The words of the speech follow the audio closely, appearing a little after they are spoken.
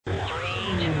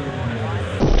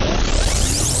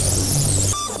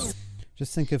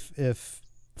Just think if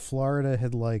Florida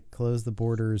had like closed the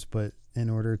borders, but in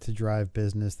order to drive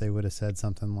business, they would have said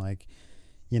something like,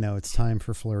 you know, it's time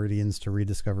for Floridians to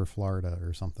rediscover Florida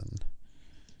or something.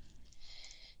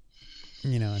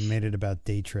 You know, and made it about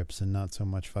day trips and not so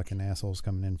much fucking assholes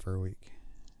coming in for a week.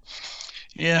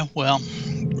 Yeah, well.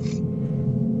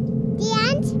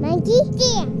 Dance, monkey,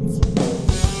 dance.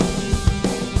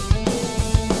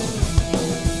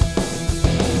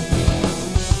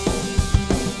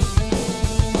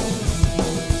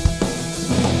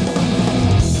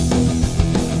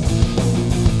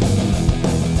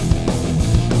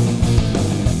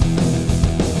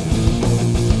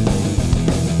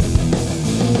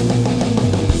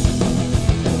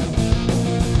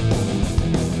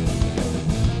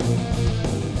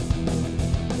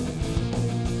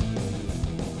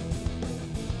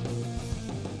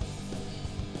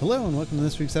 Hello and welcome to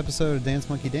this week's episode of Dance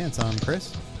Monkey Dance. I'm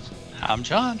Chris. I'm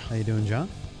John. How you doing, John?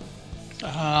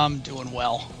 I'm doing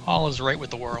well. All is right with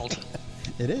the world.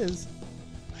 It is.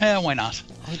 Why not?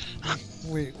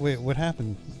 Wait, what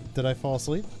happened? Did I fall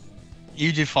asleep?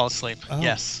 You did fall asleep. Oh.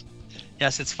 Yes.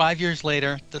 Yes, it's 5 years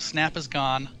later. The snap is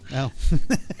gone. Oh.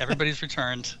 Everybody's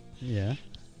returned. Yeah.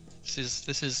 This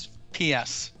is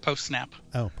PS, post-snap.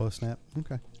 Oh, post-snap?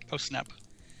 Okay. Post-snap.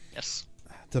 Yes.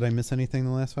 Did I miss anything in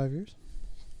the last 5 years?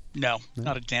 No,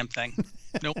 not a damn thing.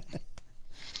 Nope.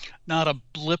 Not a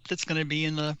blip that's going to be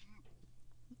in the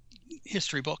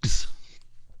history books.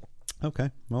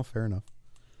 Okay, well, fair enough.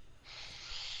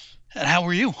 And how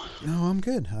were you? No, I'm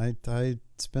good. I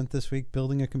spent this week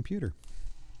building a computer.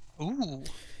 Ooh.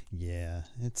 Yeah,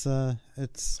 it's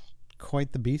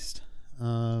quite the beast.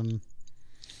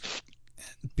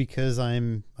 Because I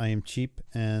am cheap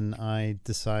and I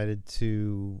decided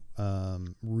to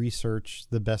research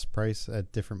the best price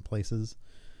at different places.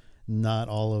 Not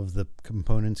all of the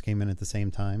components came in at the same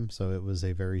time, so it was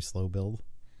a very slow build.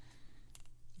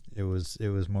 It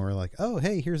was more like, oh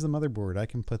hey, here's the motherboard. I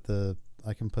can put the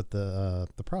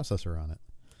processor on it,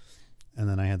 and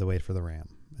then I had to wait for the RAM,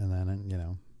 and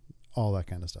then all that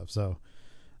kind of stuff. So,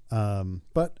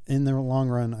 but in the long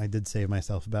run, I did save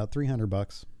myself about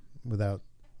 $300 without.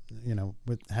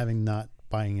 With having not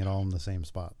buying it all in the same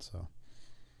spot. So,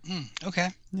 okay.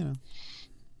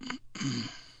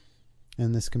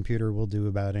 And this computer will do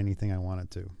about anything I want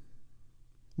it to,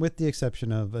 with the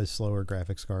exception of a slower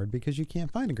graphics card, because you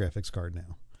can't find a graphics card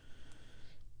now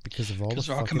because of all the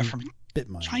they're all fucking coming from bit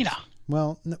miners. China.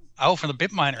 Well, no, from the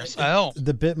bit miners. Oh,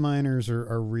 the bit miners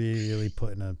are really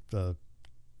putting a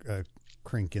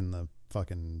crink in the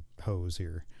fucking hose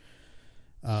here.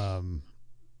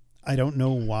 I don't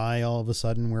know why all of a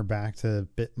sudden we're back to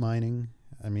bit mining.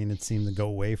 I mean, it seemed to go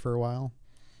away for a while.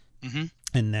 Mm-hmm.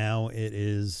 And now it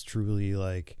is truly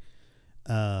like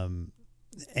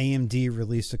AMD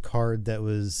released a card that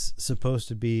was supposed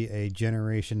to be a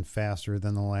generation faster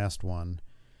than the last one.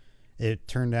 It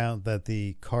turned out that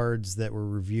the cards that were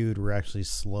reviewed were actually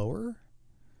slower,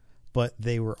 but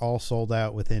they were all sold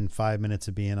out within 5 minutes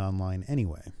of being online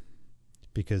anyway,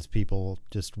 because people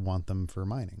just want them for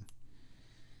mining.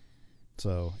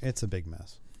 So it's a big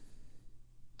mess.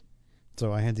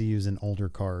 So I had to use an older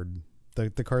card,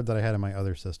 the card that I had in my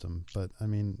other system. But I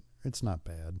mean, it's not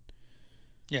bad.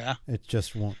 Yeah. It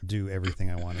just won't do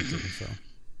everything I want it to. So,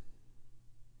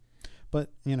 but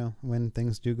when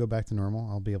things do go back to normal,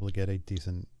 I'll be able to get a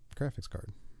decent graphics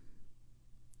card,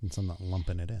 and so I'm not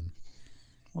lumping it in.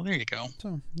 Well, there you go.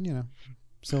 So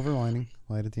silver lining,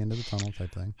 light at the end of the tunnel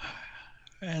type thing.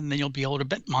 And then you'll be able to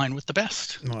bit mine with the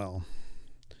best. Well,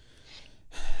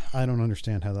 I don't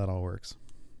understand how that all works.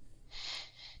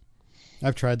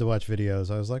 I've tried to watch videos.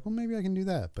 I was like, well, maybe I can do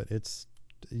that. But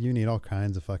you need all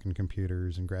kinds of fucking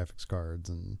computers and graphics cards.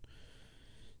 And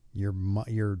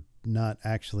you're not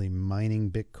actually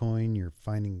mining Bitcoin. You're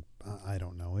finding, I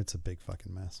don't know. It's a big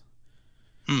fucking mess.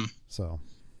 So,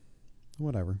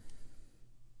 whatever.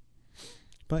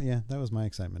 But yeah, that was my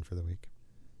excitement for the week.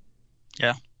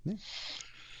 Yeah.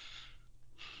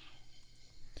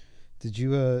 Did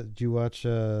you watch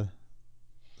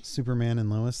Superman and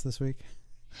Lois this week?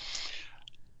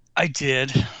 I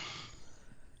did.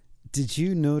 Did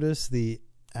you notice the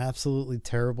absolutely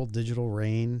terrible digital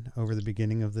rain over the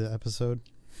beginning of the episode?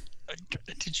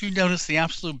 Did you notice the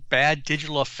absolute bad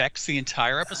digital effects the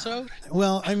entire episode?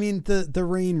 Well, I mean, the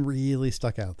rain really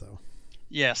stuck out, though.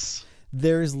 Yes.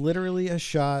 There's literally a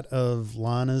shot of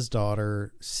Lana's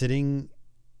daughter sitting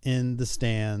in the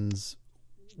stands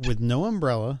with no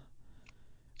umbrella,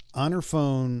 on her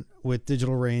phone with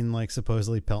digital rain, like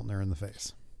supposedly pelting her in the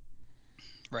face.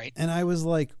 Right. And I was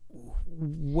like,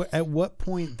 at what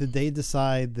point did they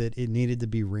decide that it needed to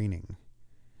be raining?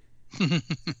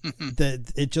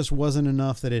 That it just wasn't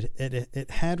enough that it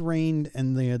had rained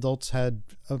and the adults had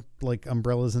like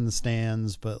umbrellas in the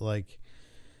stands, but like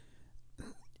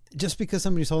just because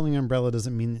somebody's holding an umbrella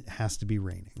doesn't mean it has to be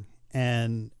raining.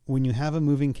 And when you have a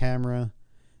moving camera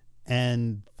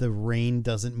and the rain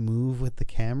doesn't move with the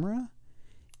camera,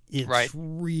 it's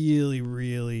really,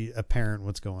 really apparent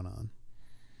what's going on.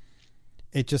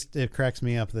 It cracks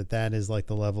me up that is like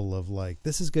the level of like,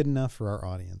 this is good enough for our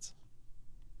audience.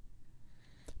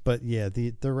 But yeah,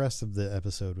 the rest of the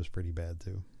episode was pretty bad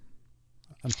too.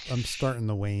 I'm starting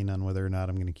to wane on whether or not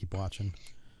I'm going to keep watching.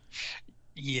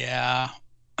 Yeah.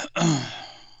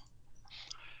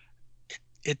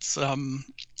 It's I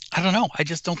don't know. I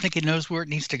just don't think it knows where it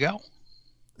needs to go.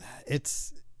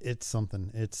 It's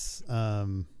something. It's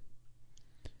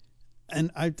and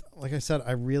like I said,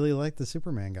 I really like the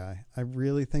Superman guy. I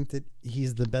really think that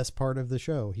he's the best part of the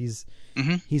show. He's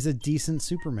a decent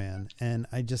Superman, and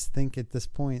I just think at this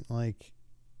point, like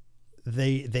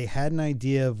they had an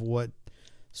idea of what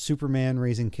Superman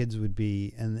raising kids would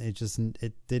be, and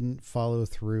it didn't follow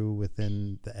through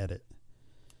within the edit.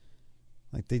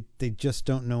 Like they just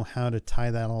don't know how to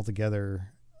tie that all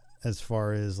together, as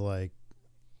far as like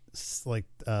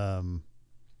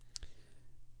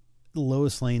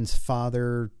Lois Lane's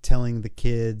father telling the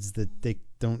kids that they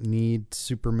don't need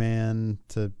Superman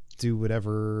to do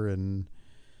whatever, and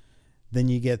then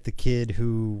you get the kid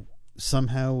who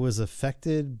somehow was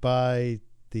affected by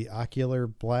the ocular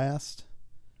blast,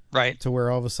 right? To where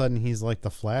all of a sudden he's like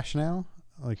the Flash now,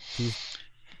 like he's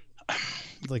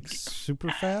like super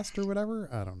fast or whatever.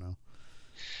 I don't know.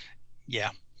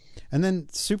 Yeah. And then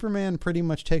Superman pretty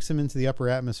much takes him into the upper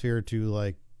atmosphere to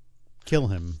like kill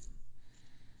him,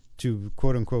 to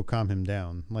quote unquote calm him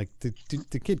down. Like the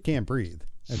kid can't breathe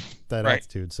at that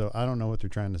altitude. So I don't know what they're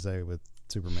trying to say with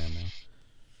Superman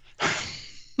now.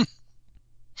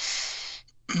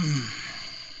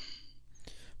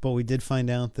 But we did find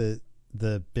out that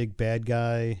the big bad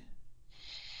guy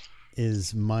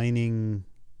is mining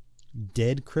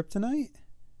dead kryptonite.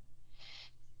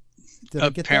 Did I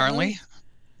get apparently that right?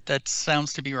 That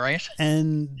sounds to be right.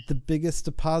 And the biggest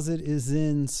deposit is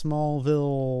in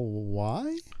Smallville.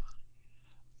 Why?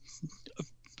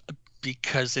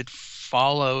 Because it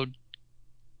followed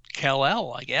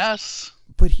Kal-El, I guess.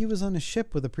 But he was on a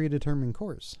ship with a predetermined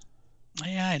course.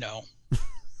 Yeah, I know.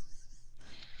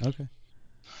 Okay.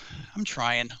 I'm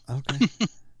trying. Okay.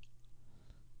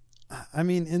 I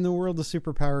mean, in the world of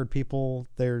superpowered people,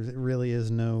 there really is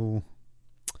no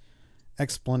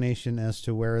explanation as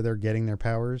to where they're getting their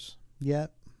powers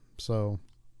yet. So,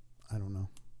 I don't know.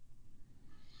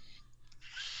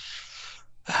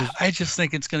 I just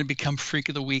think it's going to become Freak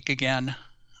of the Week again.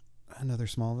 Another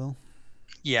Smallville?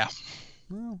 Yeah.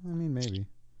 Well, I mean, maybe.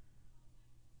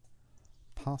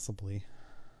 Possibly.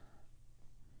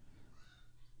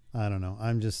 I don't know.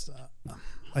 I'm just...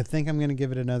 I think I'm going to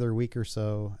give it another week or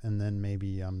so, and then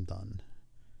maybe I'm done.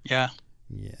 Yeah.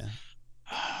 Yeah.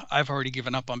 I've already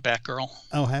given up on Batgirl.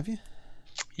 Oh, have you?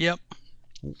 Yep.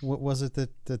 What was it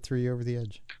that threw you over the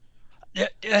edge?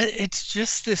 It's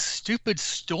just this stupid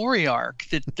story arc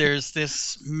that there's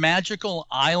this magical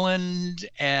island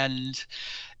and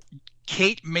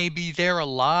Kate may be there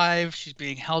alive. She's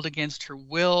being held against her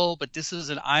will, but this is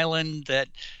an island that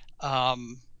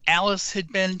Alice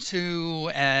had been to,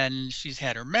 and she's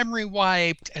had her memory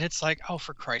wiped, and it's like, oh,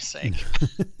 for Christ's sake.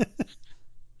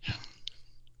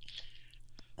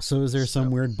 So is there some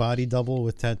weird body double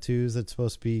with tattoos that's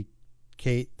supposed to be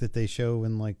Kate that they show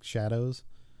in like shadows?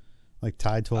 Like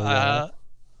tied to a wall?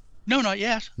 No, not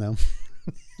yet. No.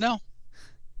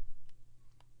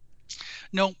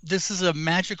 No, this is a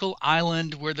magical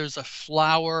island where there's a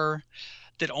flower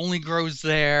that only grows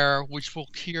there, which will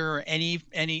cure any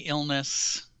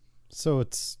illness. So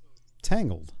it's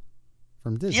Tangled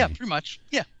from Disney. Yeah, pretty much.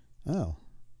 Yeah. Oh,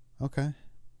 okay.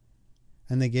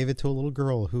 And they gave it to a little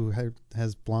girl who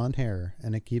has blonde hair,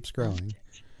 and it keeps growing.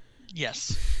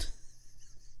 Yes.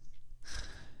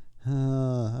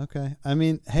 Okay. I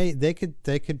mean, hey, they could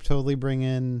totally bring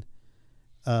in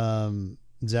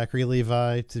Zachary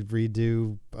Levi to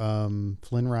redo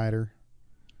Flynn Rider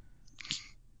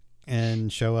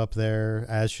and show up there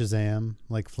as Shazam,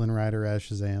 like Flynn Rider as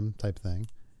Shazam type thing.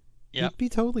 Yeah. I'd be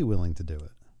totally willing to do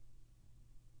it.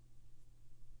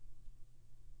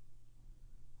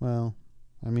 Well,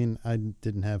 I mean, I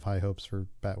didn't have high hopes for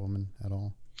Batwoman at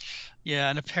all. Yeah,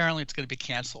 and apparently it's going to be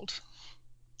canceled.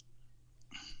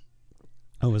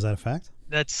 Oh, was that a fact?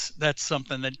 That's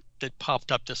something that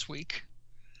popped up this week.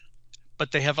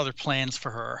 But they have other plans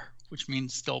for her. which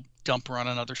means they'll dump her on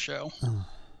another show.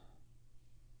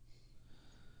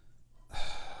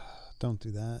 Don't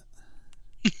do that.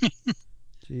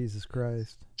 Jesus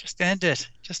Christ. Just end it.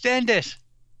 Just end it.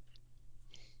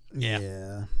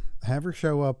 Yeah. Have her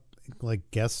show up like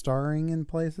guest starring in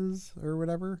places or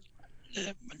whatever.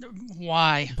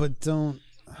 Why? But don't.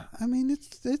 I mean,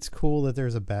 it's cool that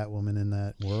there's a Batwoman in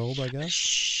that world, I guess.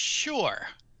 Sure.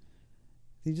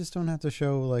 You just don't have to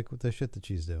show like the shit that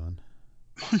she's doing.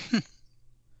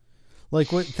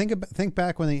 Like what? Think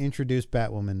back when they introduced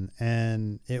Batwoman,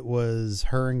 and it was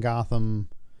her in Gotham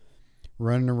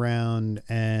running around,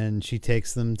 and she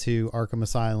takes them to Arkham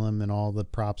Asylum, and all the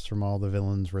props from all the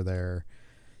villains were there.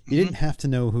 You didn't have to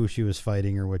know who she was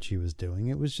fighting or what she was doing.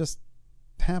 It was just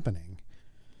happening.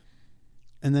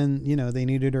 And then, they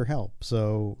needed her help.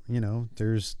 So,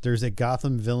 there's a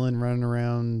Gotham villain running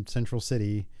around Central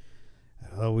City.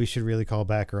 Oh, we should really call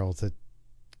Batgirl to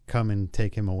come and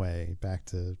take him away back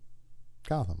to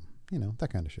Gotham. That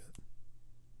kind of shit.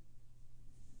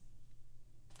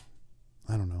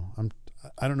 I don't know.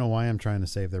 I don't know why I'm trying to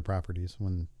save their properties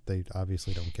when they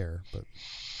obviously don't care, but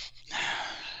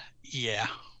yeah.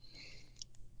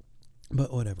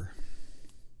 But whatever.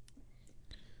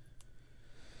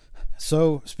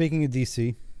 So, speaking of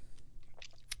DC,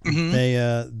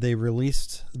 they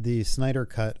released the Snyder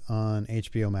Cut on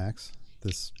HBO Max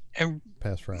this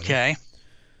past Friday. Okay.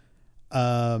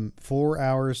 4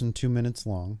 hours and 2 minutes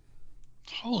long.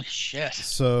 Holy shit.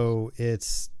 So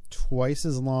it's twice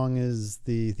as long as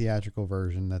the theatrical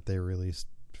version that they released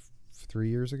 4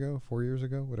 years ago,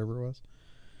 whatever it was.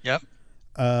 Yep.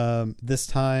 This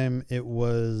time it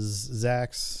was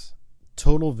Zack's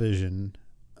total vision.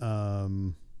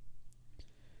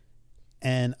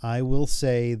 And I will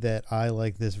say that I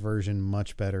like this version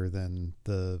much better than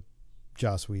the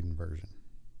Joss Whedon version.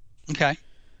 Okay.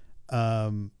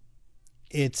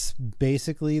 It's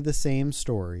basically the same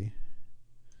story,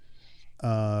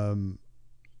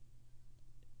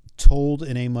 told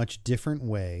in a much different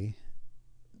way.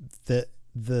 Did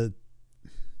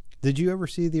you ever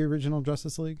see the original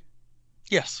Justice League?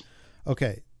 Yes.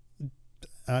 Okay.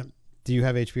 Do you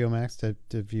have HBO Max? Have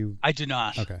you? I do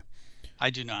not. Okay. I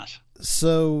do not.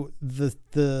 So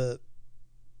the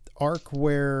arc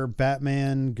where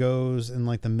Batman goes in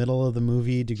like the middle of the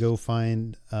movie to go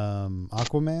find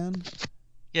Aquaman,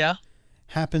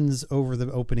 happens over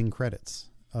the opening credits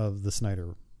of the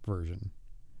Snyder version.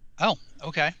 Oh,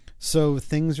 okay. So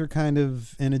things are kind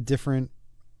of in a different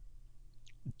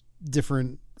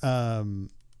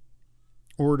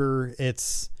order.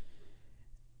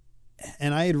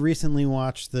 And I had recently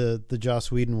watched the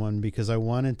Joss Whedon one because I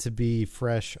wanted to be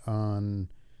fresh on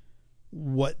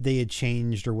what they had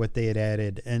changed or what they had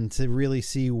added, and to really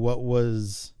see what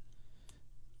was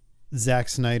Zack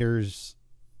Snyder's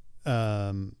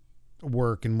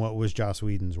work and what was Joss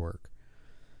Whedon's work.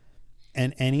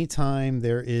 And anytime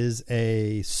there is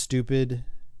a stupid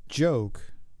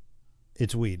joke,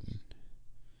 it's Whedon.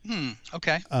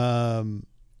 Okay. And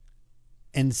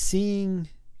seeing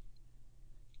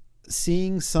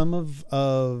some of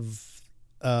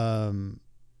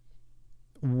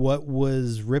what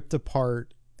was ripped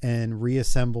apart and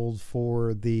reassembled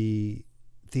for the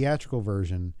theatrical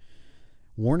version,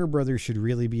 Warner Brothers should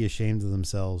really be ashamed of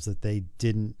themselves that they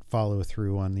didn't follow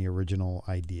through on the original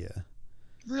idea.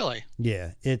 Really?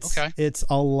 Yeah, it's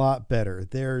a lot better.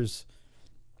 There's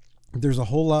a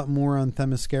whole lot more on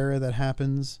Themyscira that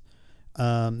happens.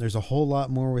 There's a whole lot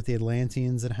more with the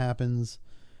Atlanteans that happens.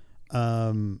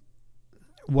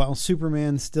 While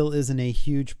Superman still isn't a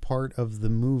huge part of the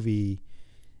movie,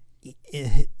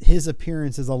 his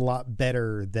appearance is a lot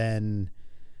better than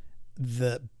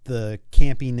the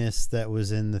campiness that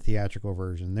was in the theatrical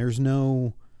version.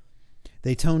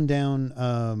 They toned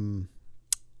down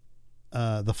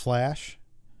the Flash,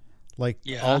 like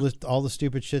all the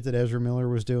stupid shit that Ezra Miller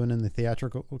was doing in the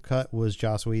theatrical cut was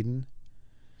Joss Whedon.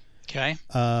 Okay.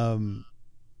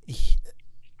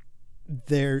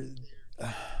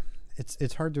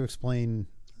 It's hard to explain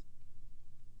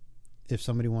if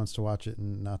somebody wants to watch it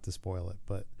and not to spoil it,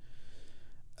 but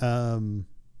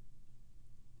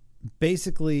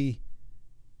basically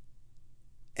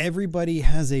everybody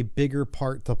has a bigger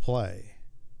part to play,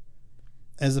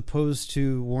 as opposed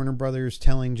to Warner Brothers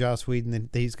telling Joss Whedon that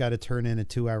he's got to turn in a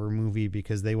 2-hour movie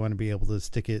because they want to be able to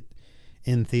stick it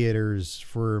in theaters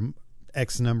for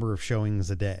X number of showings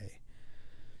a day.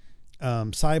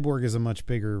 Cyborg is a much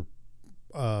bigger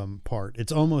part.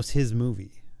 It's almost his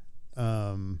movie.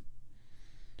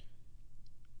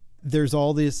 There's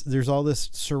all this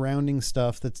surrounding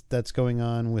stuff that's going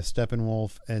on with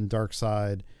Steppenwolf and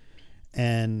Darkseid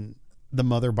and the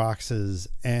mother boxes,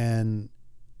 and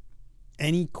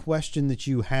any question that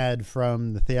you had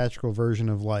from the theatrical version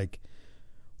of like,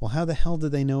 well, how the hell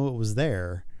did they know it was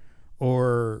there?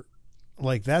 Or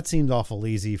like, that seemed awful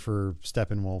easy for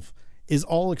Steppenwolf, is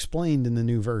all explained in the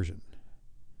new version.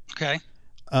 Okay.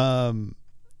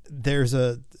 There's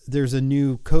a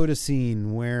new coda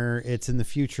scene where it's in the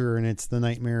future and it's the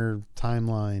Nightmare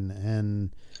timeline, and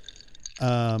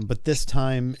but this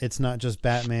time it's not just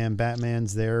Batman.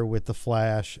 Batman's there with the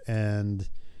Flash and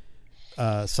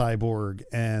Cyborg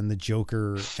and the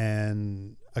Joker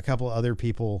and a couple other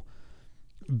people,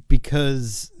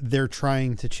 because they're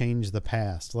trying to change the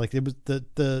past. Like, it was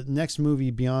the next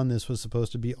movie beyond this was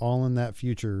supposed to be all in that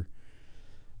future,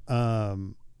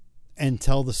 and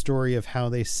tell the story of how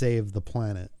they saved the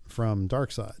planet from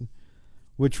Darkseid,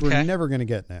 which we're never going to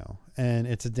get now. And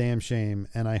it's a damn shame.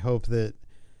 And I hope that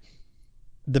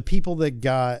the people that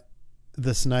got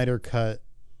the Snyder Cut,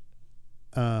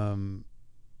 who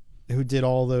did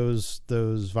all those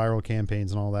viral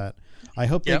campaigns and all that, I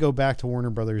hope they go back to Warner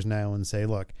Brothers now and say,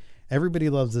 look, everybody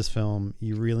loves this film.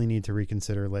 You really need to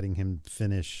reconsider letting him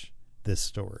finish this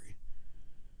story.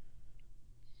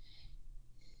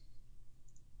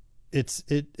 It's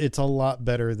a lot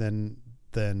better than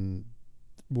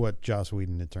what Joss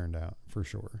Whedon had turned out, for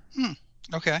sure.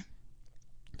 Okay.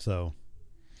 So,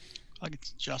 like,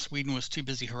 Joss Whedon was too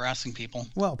busy harassing people.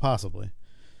 Well, possibly.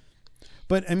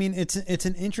 But I mean, it's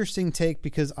an interesting take,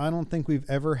 because I don't think we've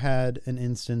ever had an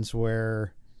instance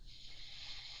where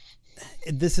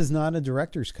this is not a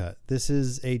director's cut. This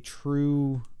is a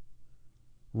true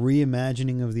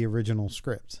reimagining of the original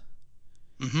script.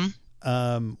 Mm-hmm.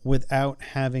 Without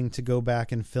having to go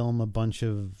back and film a bunch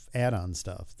of add-on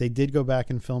stuff. They did go back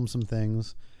and film some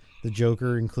things. The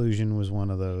Joker inclusion was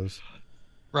one of those.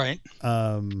 Right.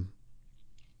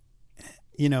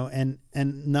 You know, and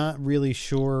not really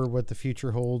sure what the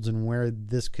future holds and where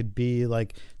this could be.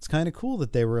 Like, it's kind of cool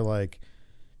that they were like,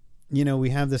 you know,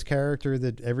 we have this character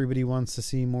that everybody wants to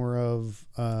see more of.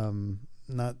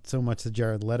 Not so much the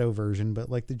Jared Leto version,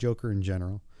 but like the Joker in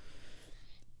general.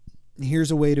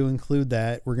 Here's a way to include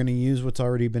that. We're going to use what's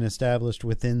already been established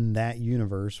within that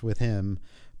universe with him,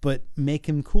 but make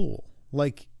him cool.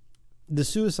 Like, the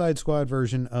Suicide Squad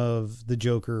version of the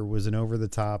Joker was an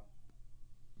over-the-top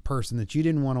person that you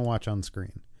didn't want to watch on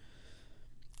screen.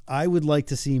 I would like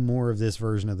to see more of this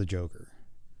version of the Joker.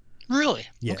 Really?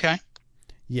 Yeah. Okay.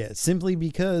 Yeah, simply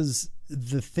because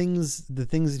the things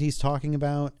that he's talking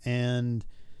about and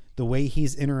the way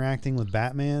he's interacting with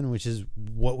Batman, which is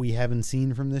what we haven't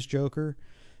seen from this Joker,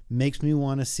 makes me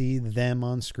want to see them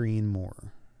on screen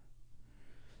more.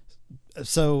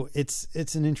 So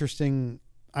it's an interesting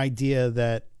idea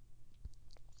that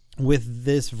with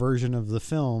this version of the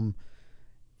film,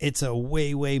 it's a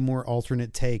way, way more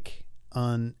alternate take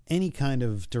on any kind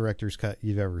of director's cut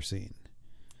you've ever seen.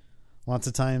 Lots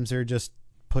of times they're just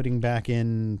putting back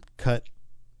in cut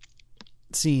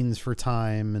scenes for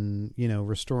time and, you know,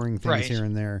 restoring things here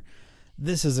and there.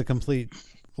 This is a complete,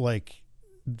 like,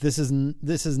 this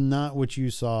is not what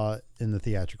you saw in the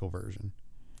theatrical version.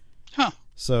 Huh.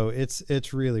 So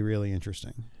it's really, really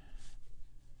interesting.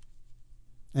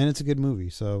 And it's a good movie,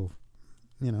 so,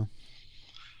 you know,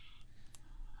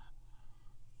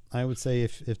 I would say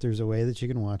if there's a way that you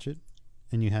can watch it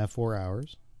and you have 4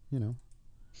 hours, you know.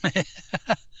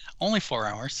 Only 4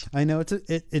 hours. I know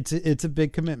it's a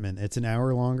big commitment. It's an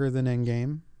hour longer than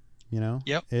Endgame, you know.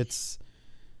 Yep. It's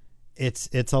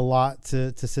a lot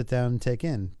to sit down and take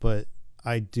in, but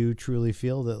I do truly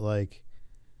feel that, like,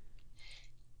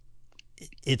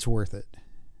 it's worth it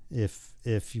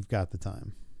if you've got the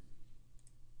time.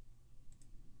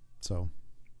 So,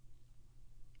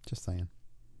 just saying.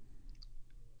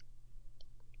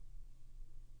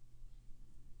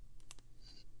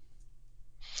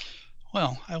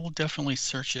 Well, I will definitely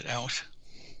search it out.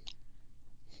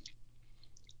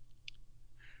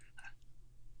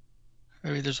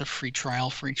 Maybe there's a free trial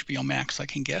for HBO Max I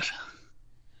can get.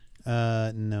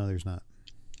 No, there's not.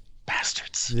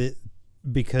 Bastards.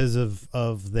 Because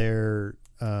of their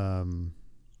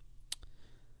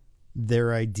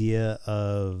idea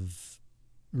of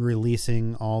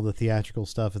releasing all the theatrical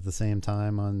stuff at the same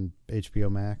time on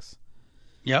HBO Max.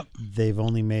 Yep. They've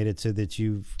only made it so that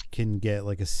you can get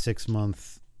like a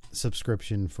 6-month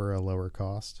subscription for a lower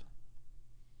cost.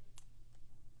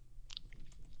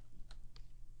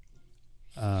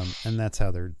 And that's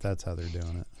how they're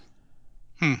doing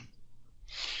it.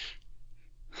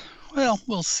 Well,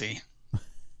 we'll see.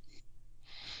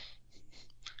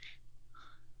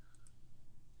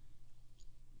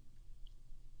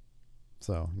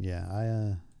 So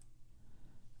yeah,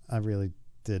 I really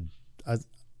did.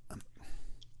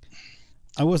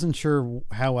 I wasn't sure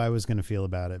how I was going to feel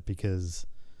about it because,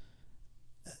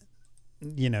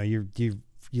 you know, you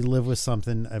live with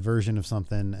something, a version of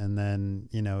something, and then,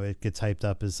 you know, it gets hyped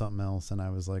up as something else. And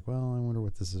I was like, well, I wonder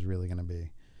what this is really going to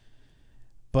be.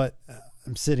 But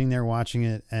I'm sitting there watching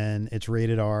it, and it's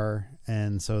rated R.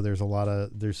 And so there's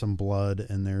some blood,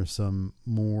 and there's some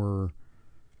more,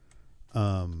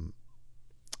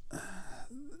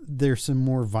 there's some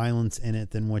more violence in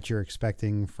it than what you're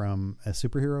expecting from a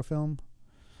superhero film.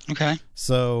 Okay.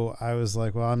 So I was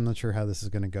like, well, I'm not sure how this is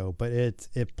going to go, but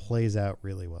it plays out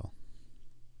really well.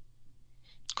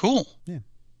 Cool. Yeah.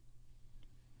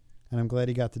 And I'm glad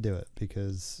he got to do it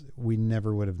because we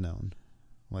never would have known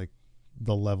like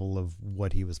the level of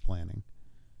what he was planning.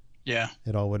 Yeah.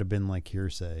 It all would have been like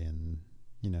hearsay and,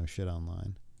 you know, shit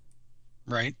online.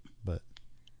 Right. But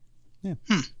yeah.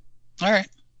 All right.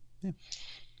 Yeah.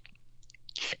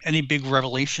 Any big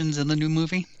revelations in the new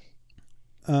movie?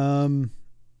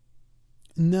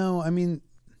 No, I mean,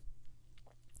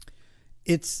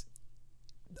 it's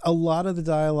a lot of the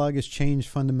dialogue has changed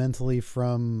fundamentally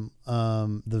from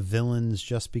the villains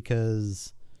just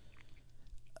because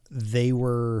they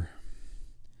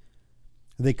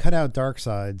cut out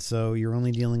Darkseid, so you're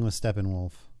only dealing with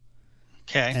Steppenwolf.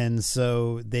 Okay. And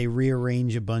so they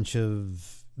rearrange a bunch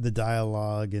of the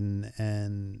dialogue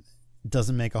and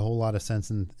doesn't make a whole lot of sense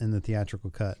in the theatrical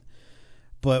cut.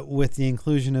 But with the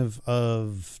inclusion of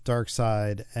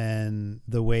Darkseid and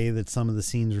the way that some of the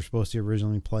scenes were supposed to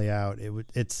originally play out, it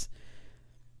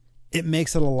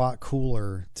makes it a lot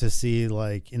cooler to see,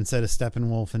 like, instead of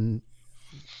Steppenwolf and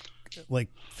like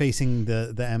facing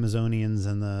the Amazonians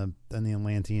and the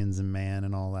Atlanteans and Man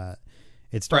and all that,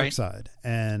 it's Darkseid, right.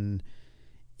 And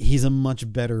he's a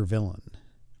much better villain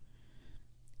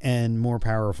and more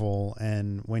powerful,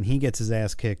 and when he gets his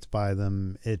ass kicked by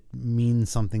them, it means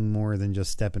something more than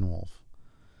just Steppenwolf.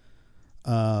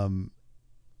 But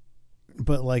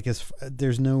like,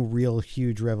 there's no real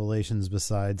huge revelations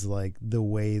besides like the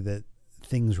way that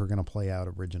things were going to play out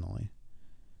originally.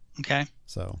 Okay.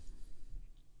 So.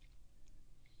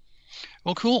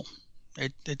 Well, cool.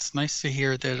 It's nice to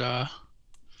hear that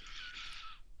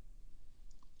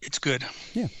it's good.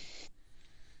 Yeah.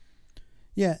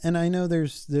 Yeah, and I know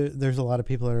there's a lot of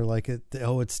people that are like,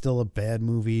 it's still a bad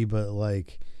movie, but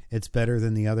like it's better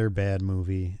than the other bad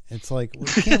movie. It's like, well,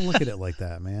 you can't look at it like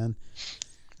that, man.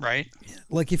 Right.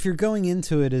 Like, if you're going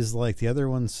into it as like the other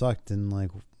one sucked and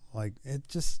like it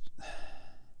just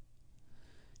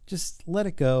let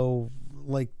it go.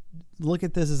 Like, look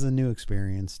at this as a new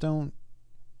experience. Don't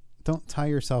tie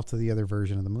yourself to the other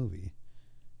version of the movie.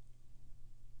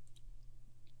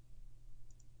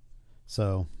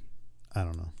 So, I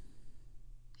don't know.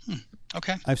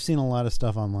 Okay. I've seen a lot of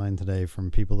stuff online today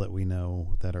from people that we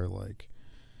know that are like,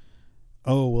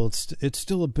 oh, well, it's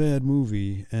still a bad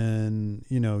movie, and,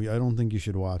 you know, I don't think you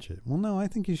should watch it. Well, no, I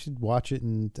think you should watch it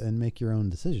and make your own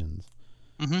decisions.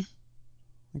 Mm-hmm.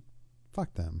 Like,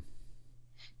 fuck them.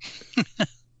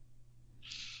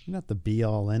 You're not the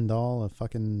be-all, end-all of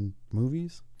fucking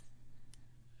movies.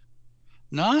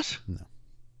 Not? No.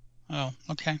 Oh,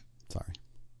 okay. Sorry.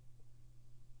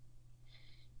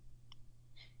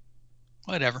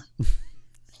 Whatever.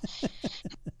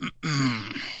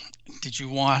 Did you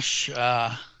watch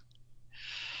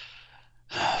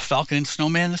Falcon and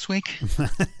Snowman this week?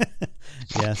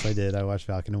 Yes, I did. I watched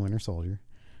Falcon and Winter Soldier.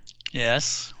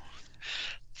 Yes.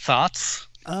 Thoughts?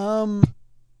 Not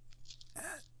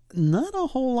a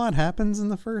whole lot happens in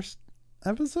the first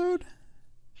episode.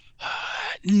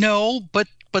 No, but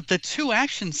the two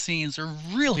action scenes are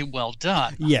really well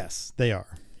done. Yes, they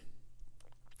are.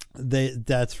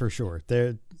 That's for sure.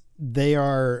 They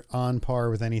are on par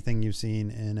with anything you've seen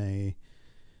in a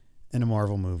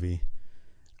Marvel movie.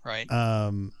 Right.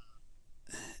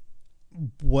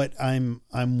 What I'm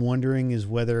wondering is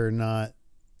whether or not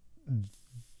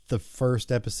the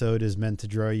first episode is meant to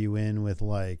draw you in with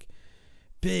like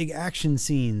big action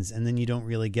scenes, and then you don't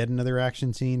really get another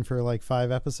action scene for like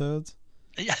 5 episodes.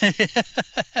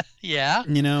 Yeah.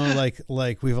 You know,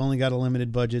 like we've only got a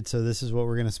limited budget, so this is what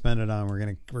we're going to spend it on.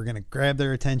 We're going to grab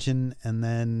their attention, and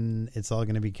then it's all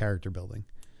going to be character building.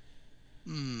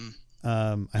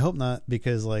 I hope not,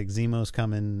 because like Zemo's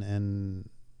coming, and,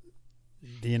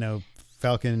 you know,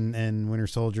 Falcon and Winter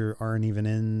Soldier aren't even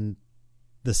in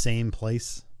the same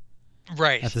place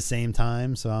right at the same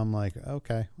time. So I'm like,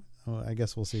 okay, well, I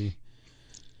guess we'll see.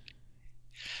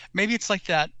 Maybe it's like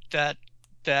that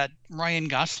Ryan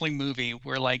Gosling movie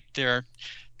where like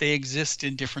they exist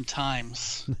in different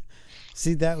times.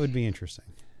 See, that would be interesting.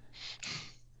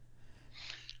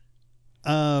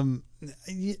 I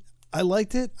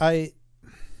liked it.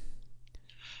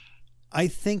 I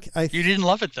think You didn't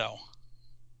love it though.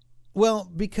 well,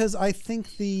 because I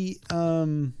think the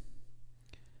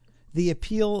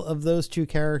appeal of those two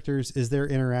characters is their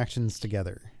interactions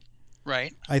together.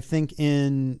 Right. I think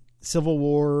in Civil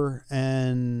War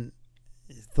and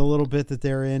the little bit that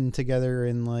they're in together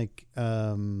in like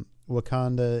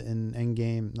Wakanda and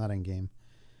Endgame, not Endgame,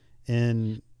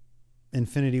 in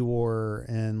Infinity War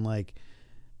and like,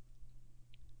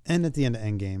 and at the end of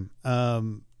Endgame,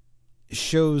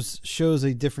 shows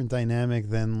a different dynamic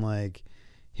than like,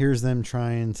 here's them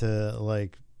trying to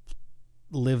like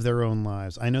live their own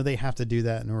lives. I know they have to do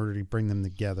that in order to bring them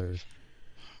together.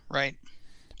 Right.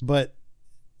 But,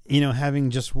 you know, having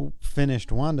just finished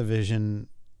WandaVision,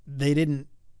 they didn't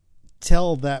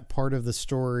tell that part of the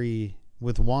story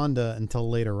with Wanda until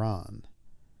later on.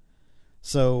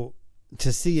 So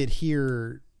to see it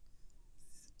here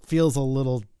feels a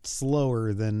little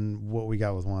slower than what we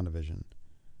got with WandaVision.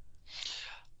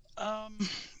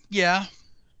 Yeah.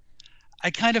 I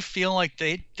kind of feel like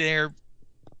they're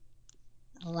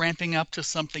ramping up to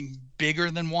something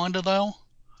bigger than Wanda, though.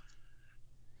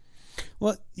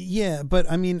 Well, yeah, but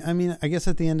I mean, I guess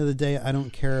at the end of the day, I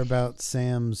don't care about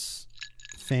Sam's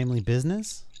family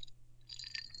business.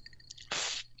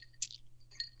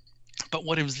 But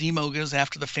what if Zemo goes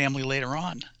after the family later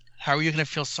on? How are you going to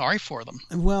feel sorry for them?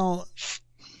 Well,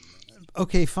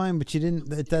 okay, fine, but you didn't.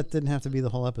 That didn't have to be the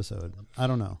whole episode. I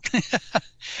don't know.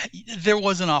 There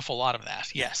was an awful lot of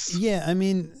that. Yes. Yeah, I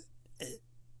mean,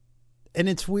 and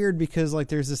it's weird because like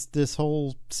there's this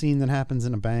whole scene that happens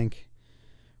in a bank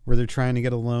where they're trying to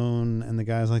get a loan, and the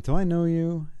guy's like, "Do I know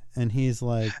you?" And he's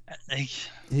like,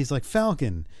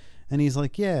 Falcon, and he's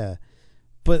like, "Yeah,"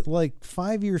 but like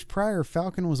 5 years prior,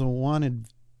 Falcon was a wanted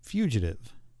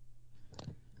fugitive.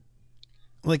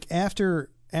 Like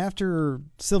after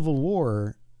Civil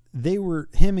War, they were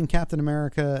him and Captain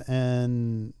America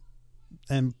and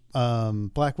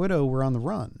Black Widow were on the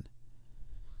run,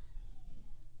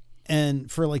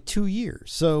 and for like 2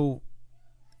 years. So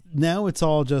now it's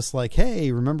all just like,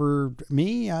 hey, remember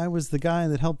me? I was the guy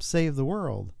that helped save the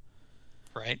world.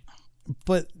 Right.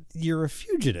 But you're a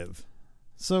fugitive.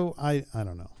 So I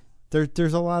don't know.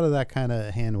 There's a lot of that kind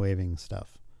of hand waving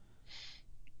stuff.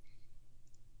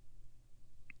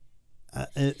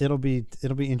 It'll be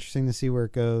interesting to see where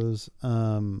it goes.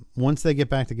 Once they get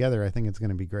back together, I think it's going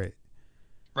to be great.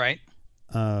 Right.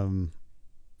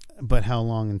 But how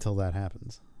long until that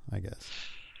happens? I guess.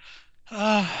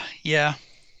 Yeah.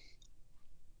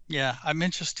 Yeah, I'm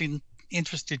interested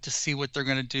to see what they're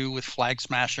going to do with Flag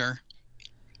Smasher.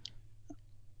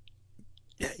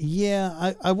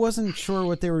 Yeah, I wasn't sure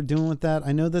what they were doing with that.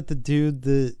 I know that the dude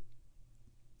that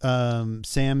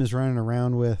Sam is running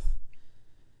around with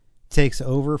takes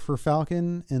over for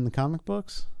Falcon in the comic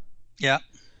books. Yeah.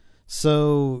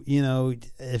 So, you know,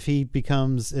 if Sam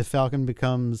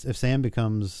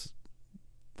becomes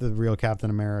the real Captain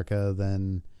America,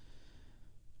 then,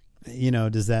 you know,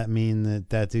 does that mean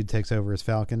that dude takes over as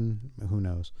Falcon? Who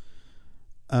knows?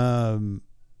 But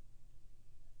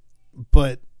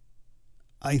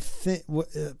I think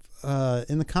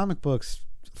in the comic books,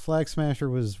 Flag Smasher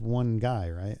was one guy,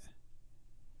 right?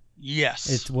 Yes.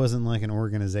 It wasn't like an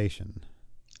organization.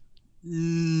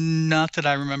 Not that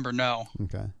I remember, no.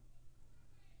 Okay.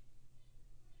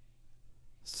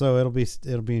 So it'll be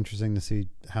interesting to see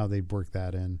how they work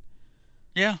that in.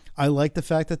 Yeah. I like the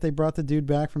fact that they brought the dude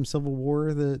back from Civil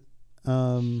War that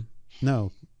Winter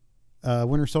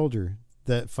Soldier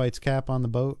that fights Cap on the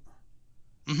boat.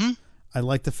 Mm-hmm. I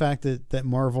like the fact that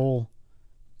Marvel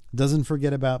doesn't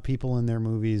forget about people in their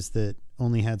movies that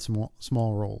only had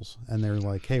small roles, and they're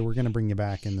like, hey, we're going to bring you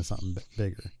back into something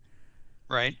bigger.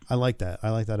 Right. I like that. I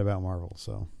like that about Marvel.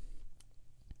 So,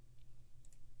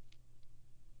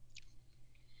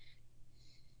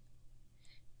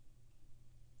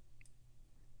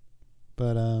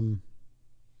 but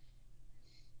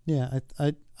yeah,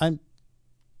 I'm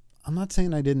not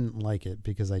saying I didn't like it,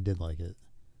 because I did like it.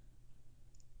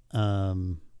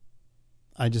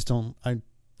 I just don't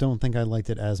think I liked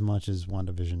it as much as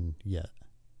WandaVision yet.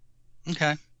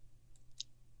 Okay.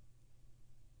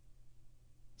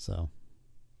 So.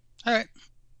 All right.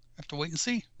 Have to wait and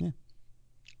see. Yeah.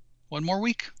 One more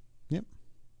week. Yep.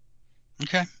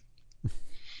 Okay. I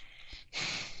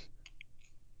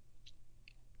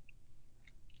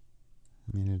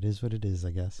mean, it is what it is,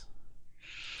 I guess.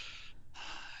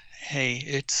 Hey,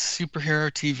 it's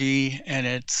superhero TV, and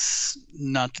it's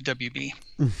not the WB.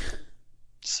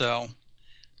 So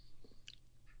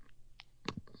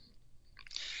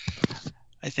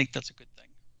I think that's a good thing.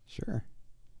 Sure.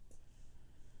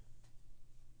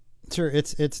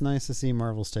 It's nice to see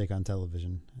Marvel's take on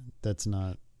television. That's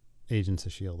not Agents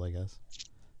of S.H.I.E.L.D., I guess.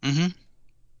 Mm-hmm.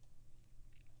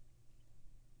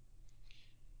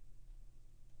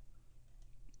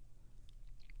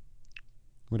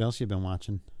 What else you been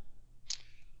watching?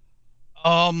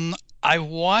 I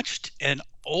watched an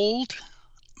old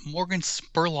Morgan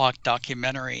Spurlock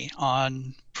documentary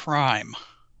on Prime.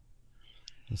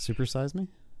 Super Size Me?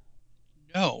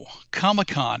 No,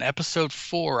 Comic-Con, Episode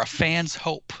 4, A Fan's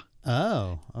Hope.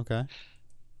 Oh, okay.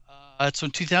 It's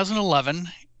from 2011.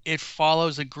 It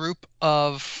follows a group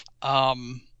of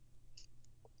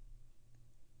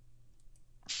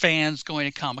fans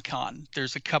going to Comic-Con.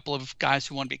 There's a couple of guys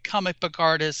who want to be comic book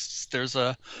artists. There's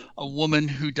a woman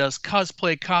who does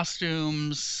cosplay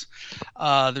costumes.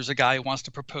 There's a guy who wants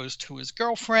to propose to his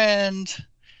girlfriend.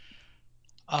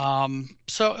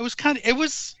 So it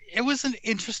was an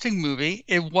interesting movie.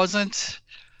 It wasn't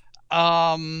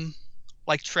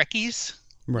like Trekkies,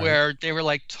 Right. where they were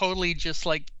like totally just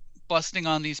like busting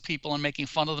on these people and making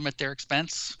fun of them at their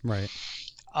expense. Right.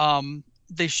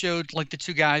 They showed like the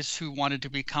two guys who wanted to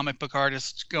be comic book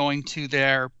artists going to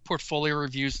their portfolio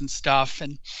reviews and stuff,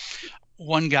 and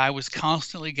one guy was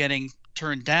constantly getting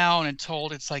turned down and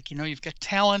told, it's like, you've got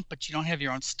talent but you don't have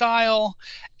your own style.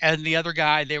 And the other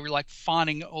guy, they were like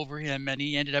fawning over him, and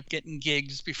he ended up getting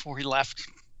gigs before he left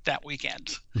that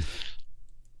weekend.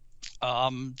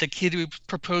 The kid who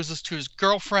proposes to his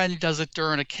girlfriend does it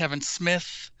during a Kevin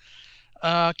Smith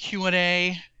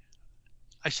Q&A.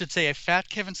 I should say a fat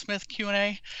Kevin Smith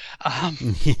Q&A.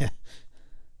 Yeah.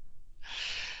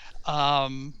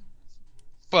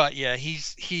 But yeah,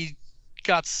 he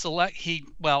got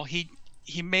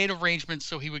he made arrangements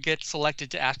so he would get selected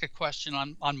to ask a question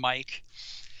on mic.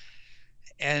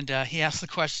 And he asked the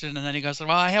question, and then he goes, well,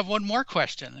 I have one more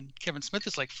question. And Kevin Smith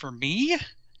is like, for me?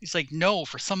 He's like, no,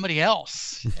 for somebody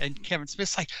else. And Kevin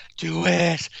Smith's like, do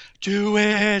it.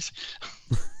 It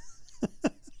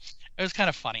was kind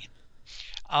of funny.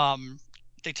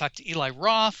 They talked to Eli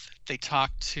Roth. They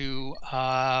talked to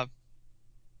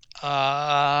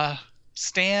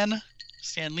Stan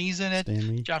Lee's in it.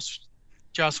 Stan Lee.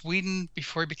 Joss Whedon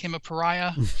before he became a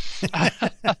pariah.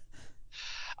 But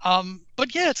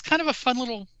yeah, it's kind of a fun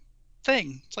little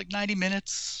thing. It's like 90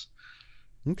 minutes.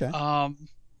 Okay.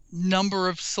 Number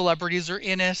of celebrities are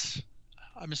in it.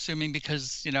 I'm assuming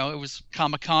because, it was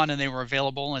Comic-Con and they were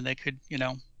available and they could,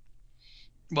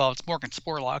 well, it's Morgan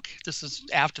Spurlock. This is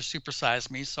after Super Size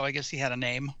Me, so I guess he had a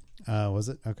name. Was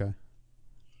it? Okay.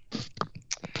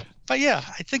 But yeah,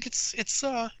 I think it's if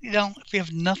you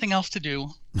have nothing else to do,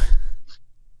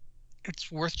 it's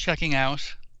worth checking out.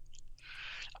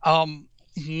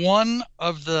 One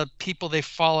of the people they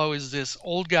follow is this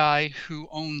old guy who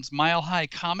owns Mile High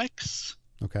Comics,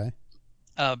 Okay.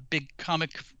 a big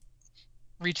comic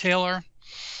retailer,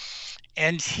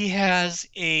 and he has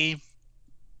a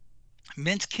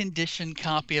mint condition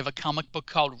copy of a comic book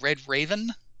called Red Raven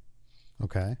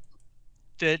Okay.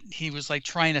 that he was like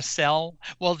trying to sell.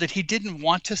 Well, that he didn't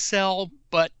want to sell,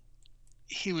 but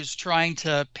he was trying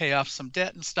to pay off some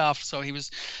debt and stuff. So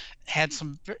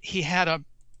he had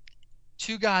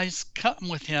two guys come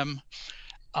with him,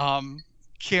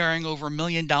 carrying over $1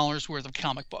 million worth of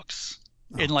comic books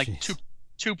in like geez.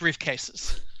 two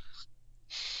briefcases.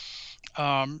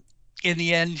 In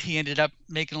the end, he ended up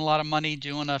making a lot of money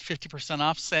doing a 50%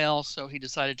 off sale, so he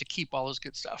decided to keep all his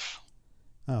good stuff.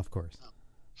 Oh, of course.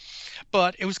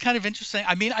 But it was kind of interesting.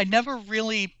 I mean, I never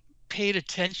really paid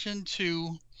attention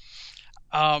to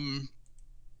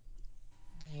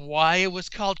why it was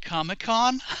called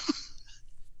Comic-Con.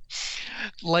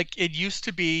 Like, it used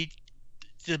to be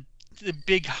the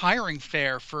big hiring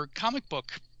fair for comic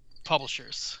book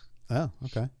publishers. Oh,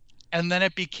 okay. And then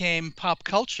it became pop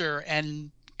culture, and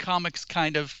comics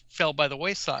kind of fell by the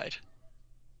wayside.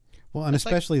 Well, and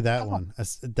especially that one.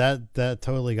 That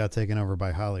totally got taken over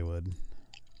by Hollywood.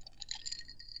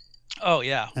 Oh,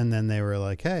 yeah. And then they were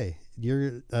like, hey,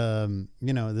 you're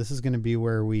this is going to be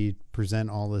where we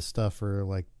present all this stuff for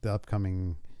like the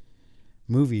upcoming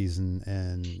movies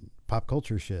and pop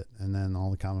culture shit. And then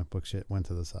all the comic book shit went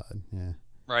to the side. Yeah.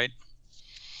 Right.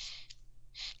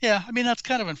 Yeah, I mean, that's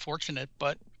kind of unfortunate,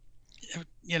 but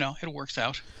it works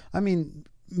out. I mean,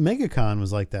 MegaCon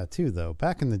was like that too, though.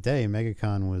 Back in the day,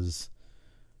 MegaCon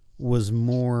was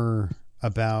more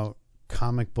about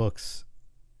comic books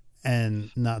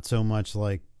and not so much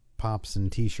like pops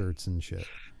and T-shirts and shit.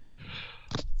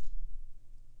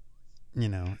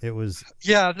 It was.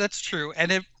 Yeah, that's true,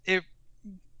 and it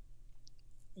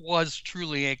was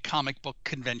truly a comic book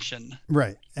convention,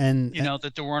 right? And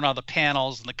that there weren't all the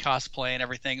panels and the cosplay and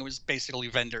everything. It was basically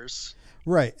vendors,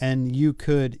 right? And you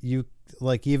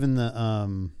like even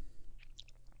the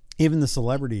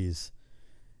celebrities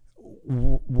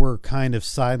were kind of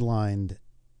sidelined,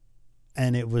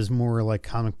 and it was more like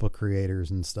comic book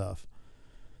creators and stuff.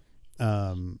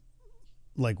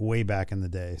 Like way back in the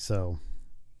day. So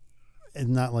it's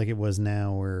not like it was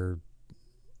now where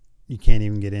you can't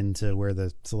even get into where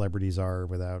the celebrities are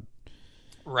without,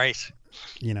 Right.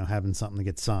 having something to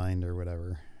get signed or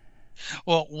whatever.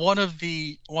 Well, one of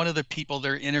the people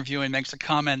they're interviewing makes a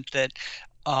comment that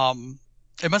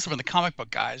it must have been the comic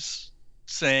book guys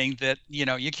saying that,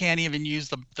 you can't even use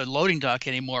the loading dock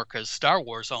anymore because Star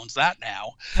Wars owns that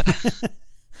now.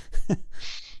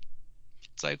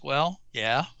 It's like, well,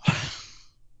 yeah.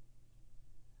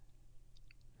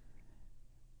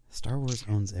 Star Wars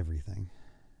owns everything.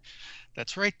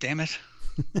 That's right, damn it.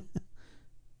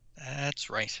 That's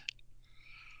right.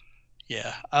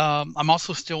 Yeah. I'm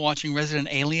also still watching Resident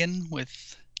Alien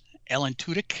with Alan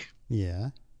Tudyk. Yeah.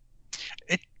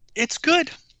 It's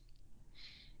good.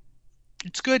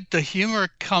 It's good. The humor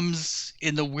comes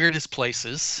in the weirdest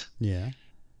places. Yeah.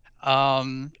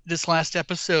 This last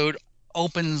episode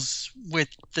opens with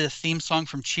the theme song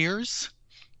from Cheers.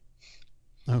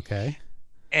 Okay.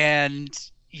 And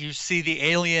you see the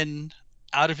alien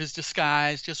out of his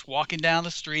disguise just walking down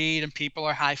the street, and people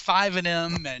are high-fiving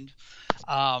him, and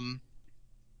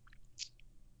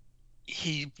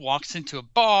he walks into a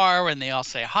bar and they all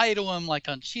say hi to him like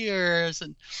on Cheers,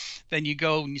 and then you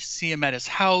go and you see him at his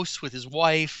house with his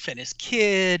wife and his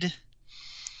kid,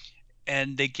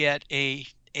 and they get a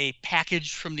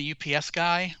package from the UPS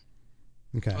guy.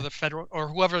 Okay. Or the federal, or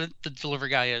whoever the delivery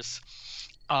guy is.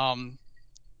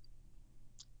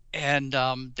 And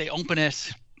they open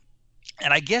it,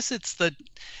 and I guess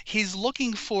he's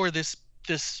looking for this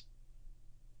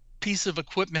piece of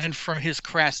equipment from his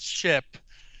crashed ship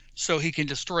so he can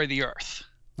destroy the Earth.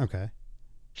 Okay.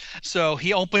 So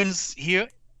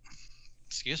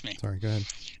excuse me. Sorry, go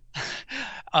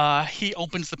ahead. He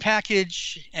opens the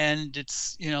package, and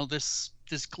it's,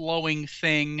 this glowing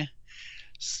thing,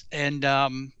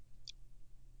 and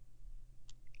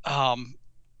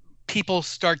people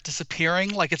start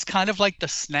disappearing. Like, it's kind of like the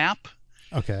snap.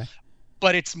 Okay.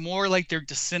 But it's more like they're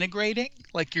disintegrating.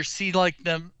 Like you see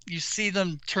them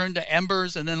turn to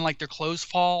embers, and then like their clothes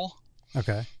fall.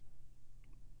 Okay.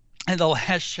 And the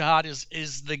last shot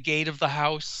is the gate of the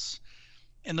house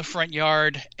in the front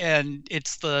yard, and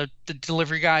it's the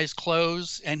delivery guy's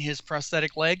clothes and his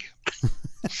prosthetic leg.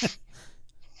 It's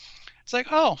like,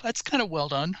 oh, that's kind of well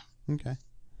done. Okay.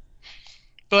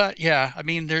 But yeah, I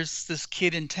mean, there's this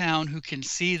kid in town who can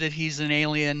see that he's an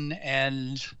alien,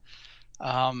 and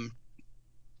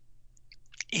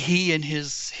he and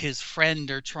his friend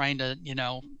are trying to,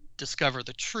 discover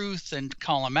the truth and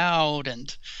call him out,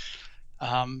 and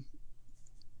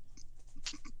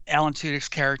Alan Tudyk's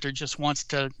character just wants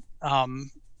to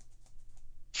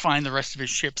find the rest of his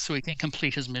ship so he can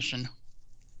complete his mission.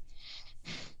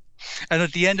 And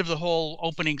at the end of the whole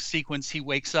opening sequence, he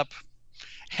wakes up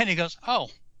and he goes, "Oh,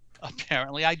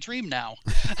 apparently I dream now."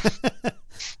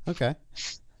 Okay.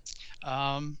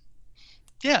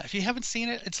 Yeah, if you haven't seen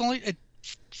it, it's only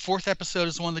fourth episode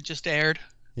is the one that just aired.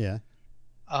 Yeah.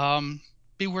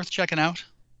 Be worth checking out.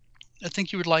 I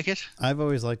think you would like it. I've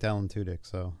always liked Alan Tudyk,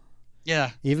 so.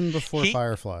 Yeah. Even before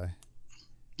Firefly.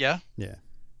 Yeah? Yeah.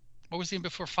 What was he in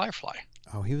before Firefly?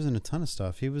 Oh, he was in a ton of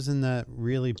stuff. He was in that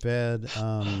really bad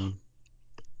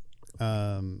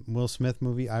Will Smith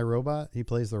movie, I, Robot. He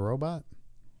plays the robot.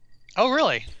 Oh,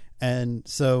 really? And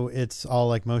so it's all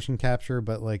like motion capture,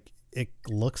 but like it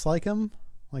looks like him.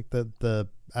 Like the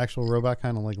actual robot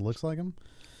kind of like looks like him.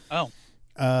 Oh.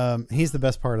 He's the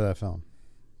best part of that film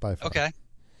by far. Okay.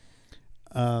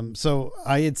 So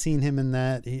I had seen him in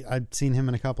that. I'd seen him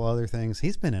in a couple other things.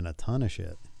 He's been in a ton of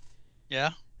shit.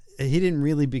 Yeah. He didn't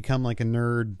really become like a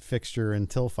nerd fixture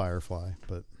until Firefly,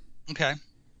 but okay.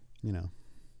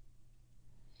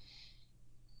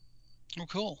 Oh,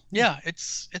 cool. Yeah,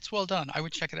 it's well done. I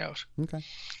would check it out. Okay.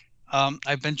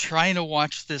 I've been trying to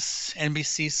watch this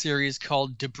NBC series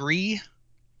called Debris.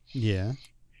 Yeah.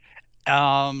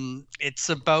 It's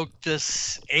about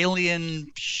this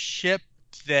alien ship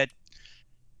that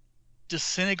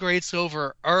disintegrates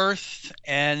over Earth,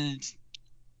 and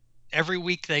every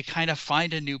week they kind of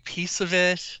find a new piece of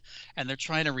it, and they're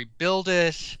trying to rebuild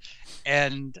it.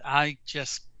 And I've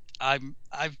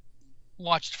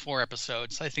watched 4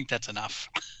 episodes. I think that's enough.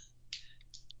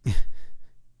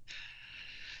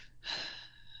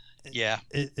 Yeah.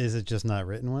 Is it just not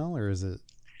written well, or is it?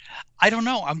 I don't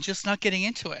know. I'm just not getting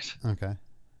into it. Okay.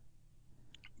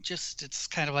 It's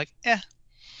kind of like,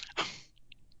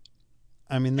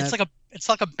 I mean, it's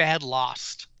like a bad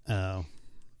Lost. Oh,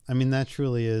 I mean, that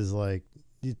truly is like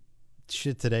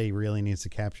shit today really needs to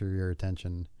capture your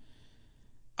attention.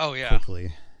 Oh yeah.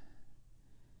 quickly,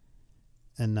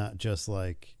 and not just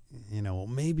like, well,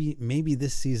 maybe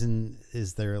this season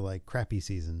is their like crappy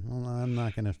season. Well, I'm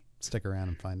not gonna stick around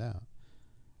and find out.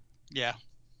 Yeah.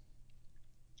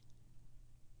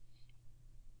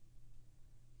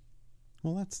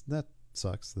 Well, that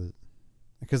sucks, that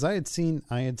because I had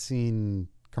seen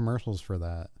commercials for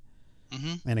that,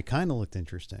 and it kind of looked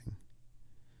interesting,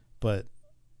 but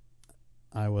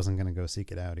I wasn't gonna go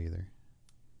seek it out either.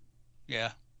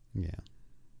 Yeah. Yeah.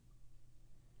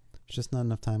 It's just not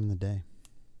enough time in the day.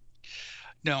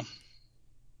 No.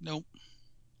 Nope.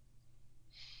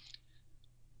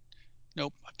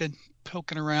 I've been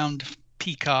poking around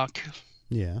Peacock.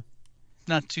 Yeah.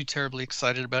 Not too terribly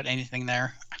excited about anything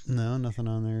there. No, nothing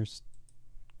on there's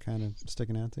kind of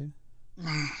sticking out to you?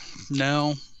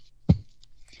 No.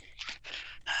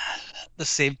 The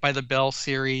Saved by the Bell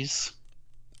series.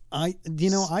 I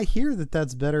hear that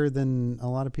that's better than a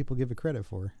lot of people give it credit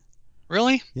for.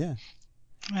 Really? Yeah.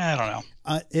 I don't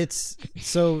know. It's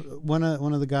so one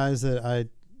of the guys that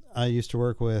I used to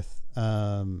work with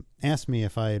asked me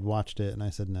if I had watched it, and I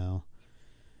said no.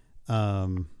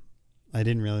 I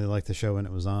didn't really like the show when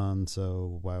it was on,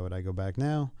 so why would I go back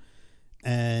now?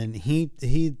 And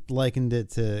he likened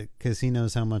it to, because he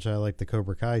knows how much I like the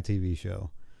Cobra Kai TV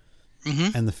show,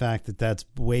 and the fact that that's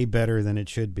way better than it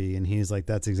should be. And he's like,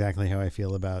 that's exactly how I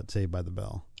feel about Saved by the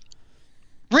Bell.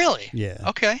 Really? Yeah.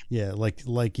 Okay. Yeah,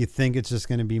 like you think it's just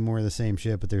going to be more of the same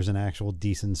shit, but there's an actual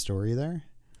decent story there.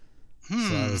 So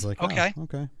I was like, okay,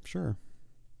 sure.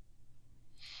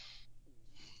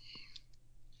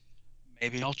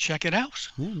 Maybe I'll check it out.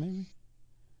 Yeah, maybe.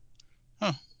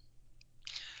 Huh.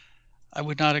 I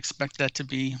would not expect that to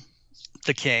be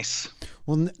the case.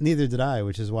 Well, neither did I,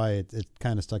 which is why it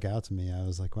kind of stuck out to me. I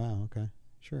was like, wow, okay,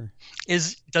 sure.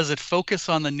 Does it focus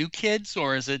on the new kids,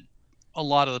 or is it a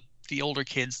lot of the older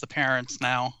kids, the parents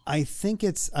now? I think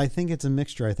it's a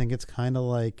mixture. I think it's kind of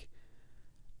like,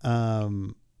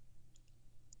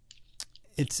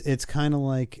 it's kind of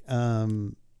like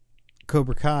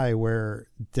Cobra Kai, where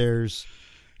there's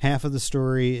half of the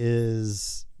story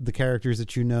is the characters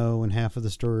that you know, and half of the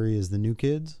story is the new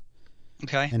kids.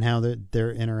 Okay. And how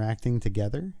they're interacting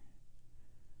together.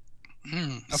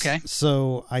 Okay.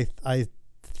 So I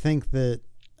think that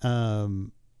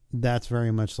that's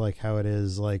very much like how it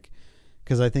is, like,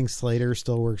 because I think Slater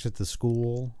still works at the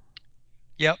school.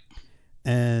 Yep.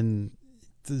 And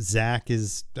Zach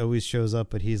always shows up,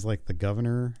 but he's like the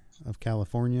governor of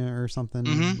California or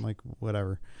something, like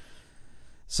whatever.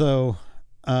 So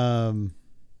I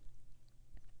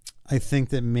think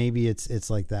that maybe it's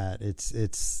like that.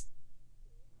 It's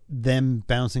them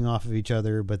bouncing off of each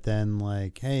other, but then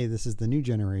like, hey, this is the new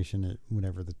generation at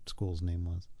whatever the school's name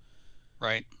was.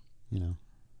 Right. I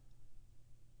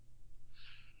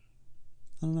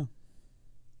don't know.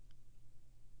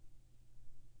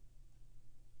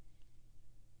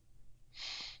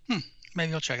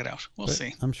 Maybe I'll check it out. We'll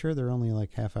see. I'm sure they're only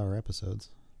like half-hour episodes.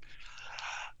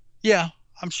 Yeah,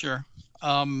 I'm sure.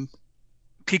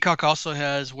 Peacock also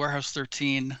has Warehouse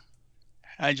 13.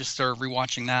 I just started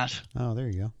rewatching that. Oh, there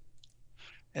you go.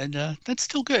 And that's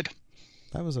still good.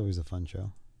 That was always a fun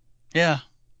show. Yeah.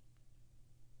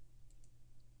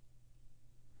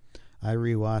 I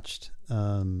rewatched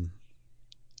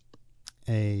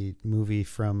a movie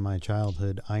from my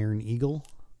childhood, Iron Eagle.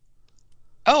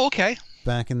 Oh, okay.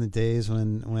 Back in the days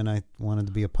when I wanted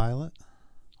to be a pilot.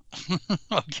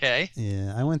 Okay.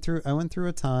 Yeah, I went through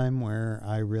a time where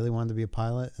I really wanted to be a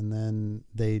pilot, and then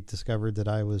they discovered that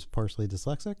I was partially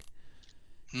dyslexic,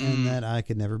 and that I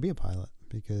could never be a pilot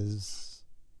because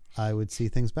I would see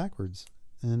things backwards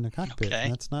in a cockpit. Okay.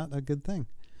 And that's not a good thing.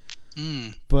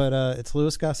 But it's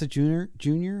Louis Gossett Jr.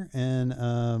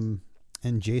 and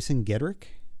Jason Gedrick.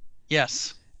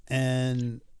 Yes.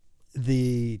 And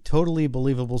the totally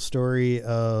believable story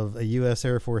of a U.S.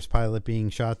 Air Force pilot being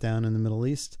shot down in the Middle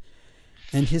East,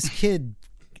 and his kid,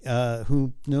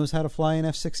 who knows how to fly an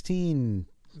F-16,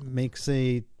 makes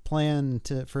a plan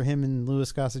for him and Louis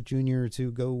Gossett Jr.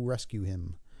 to go rescue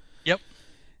him. Yep.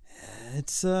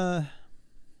 It's a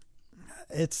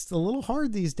little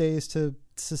hard these days to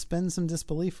suspend some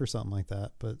disbelief for something like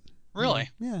that, but really,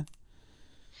 yeah.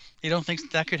 You don't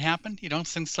think that could happen? You don't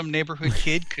think some neighborhood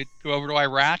kid could go over to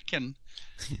Iraq and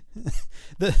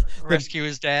rescue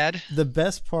his dad? The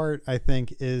best part, I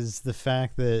think, is the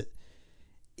fact that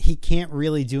he can't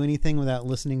really do anything without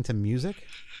listening to music.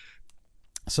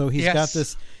 So he's got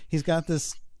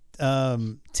this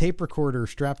tape recorder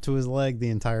strapped to his leg the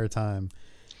entire time,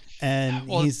 and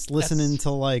he's listening to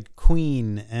like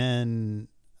Queen and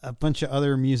a bunch of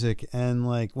other music, and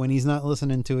like when he's not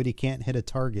listening to it, he can't hit a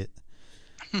target.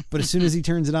 But as soon as he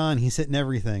turns it on, he's hitting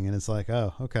everything, and it's like,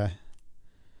 oh, okay.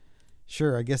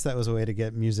 Sure, I guess that was a way to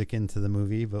get music into the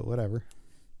movie, but whatever.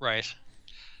 Right.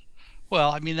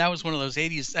 Well, I mean, that was one of those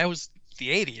 80s. That was the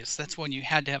 80s. That's when you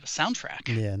had to have a soundtrack.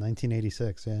 Yeah,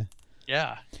 1986, yeah.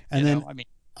 Yeah. And then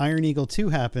Iron Eagle 2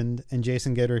 happened, and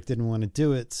Jason Gedrick didn't want to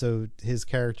do it, so his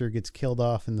character gets killed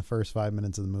off in the first 5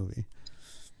 minutes of the movie.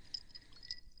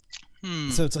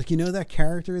 So it's like, that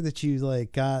character that you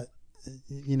like got,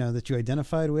 that you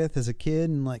identified with as a kid,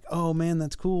 and like, oh man,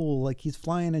 that's cool. Like, he's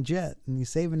flying a jet and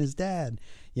he's saving his dad.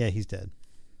 Yeah, he's dead.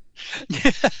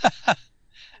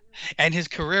 And his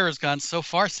career has gone so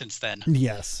far since then.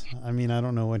 Yes. I mean, I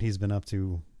don't know what he's been up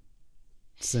to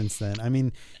since then. I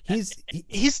mean,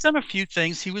 he's done a few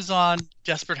things. He was on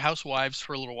Desperate Housewives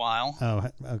for a little while. Oh,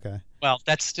 okay. Well,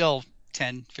 that's still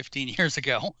 10, 15 years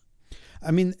ago.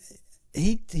 I mean,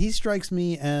 he strikes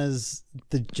me as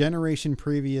the generation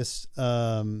previous.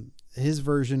 His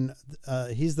version.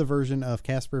 He's the version of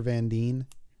Casper Van Dien.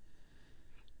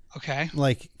 Okay.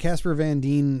 Like Casper Van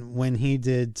Dien, when he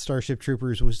did Starship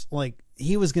Troopers, was like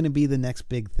he was going to be the next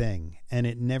big thing, and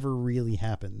it never really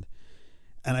happened.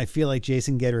 And I feel like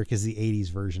Jason Gedrick is the 80s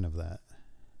version of that.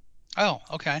 Oh,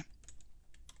 okay.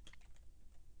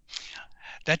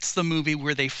 That's the movie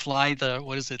where they fly the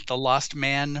Lost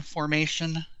Man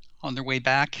formation on their way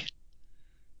back?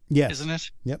 Yes. Isn't it?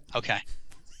 Yep. Okay.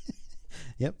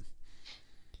 Yep.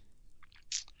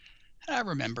 I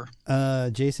remember.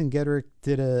 Jason Gedrick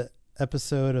did a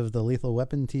episode of the Lethal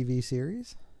Weapon TV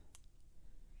series.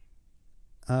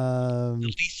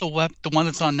 Lethal Weapon, the one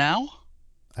that's on now?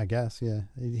 I guess, yeah.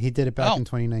 He did it back in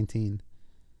 2019.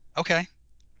 Okay.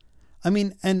 I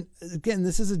mean, and again,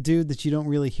 this is a dude that you don't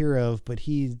really hear of, but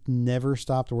he never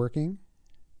stopped working.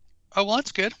 Oh, well,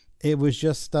 that's good. It was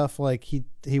just stuff like he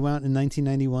went in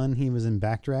 1991. He was in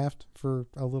Backdraft for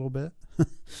a little bit.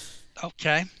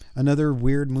 Okay. Another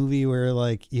weird movie where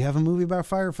like you have a movie about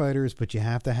firefighters, but you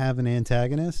have to have an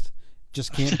antagonist.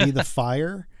 Just can't be the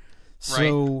fire.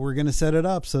 So we're going to set it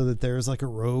up so that there's like a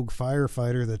rogue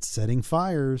firefighter that's setting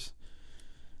fires.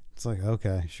 It's like,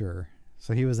 okay, sure.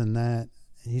 So he was in that.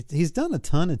 He's done a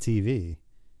ton of TV.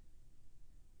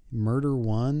 Murder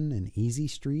One and Easy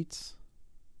Streets.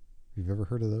 Have you ever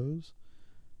heard of those?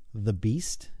 The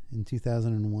Beast in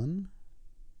 2001.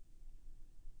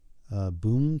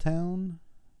 Boomtown.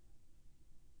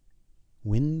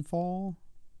 Windfall.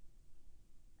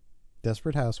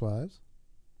 Desperate Housewives.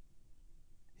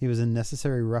 He was in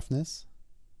Necessary Roughness.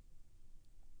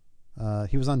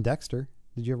 He was on Dexter.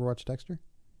 Did you ever watch Dexter?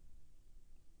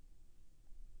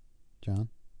 John?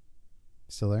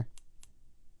 Still there?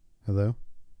 Hello?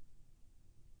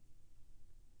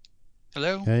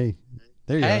 Hello? Hey.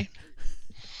 There you are.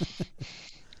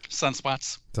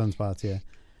 Sunspots. Sunspots,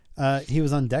 yeah. He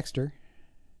was on Dexter.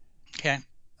 Okay.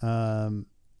 And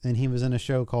he was in a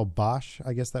show called Bosch.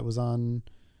 I guess that was on...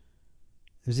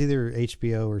 It was either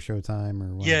HBO or Showtime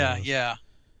or one. Yeah.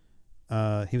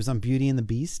 He was on Beauty and the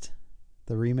Beast,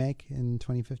 the remake in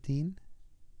 2015.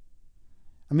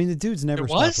 I mean, the dude's never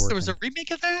stopped working. There was a remake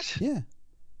of that? Yeah.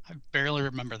 I barely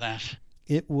remember that.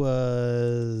 It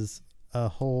was a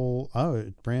whole... Oh,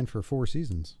 it ran for 4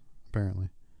 seasons, apparently.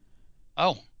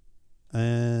 Oh.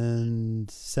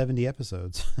 And 70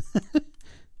 episodes.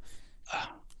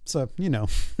 So,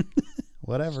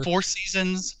 whatever. 4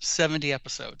 seasons, 70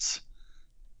 episodes.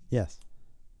 Yes.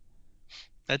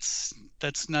 That's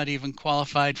not even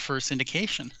qualified for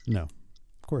syndication. No,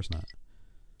 of course not.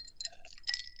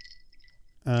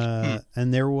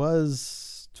 And there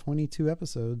was 22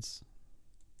 episodes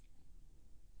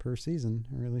per season,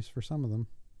 or at least for some of them.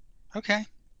 Okay.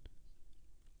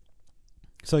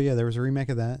 So yeah, there was a remake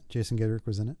of that. Jason Gedrick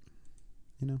was in it.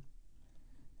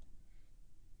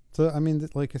 So I mean,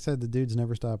 like I said, the dude's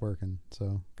never stopped working.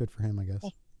 So good for him, I guess.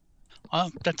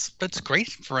 That's great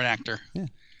for an actor. Yeah.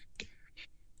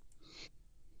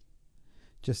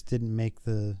 Just didn't make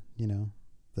the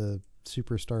the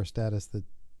superstar status that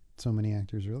so many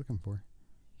actors are looking for.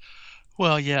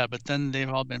 Well, yeah, but then they've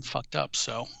all been fucked up.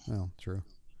 So. Well, true.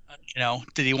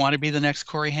 Did he want to be the next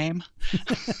Corey Haim?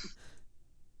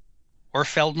 Or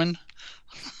Feldman?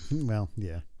 Well,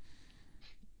 yeah.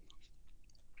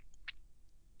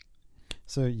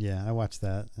 So yeah, I watched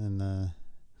that, and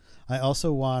I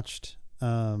also watched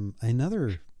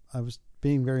another. I was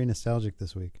being very nostalgic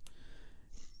this week,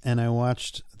 and I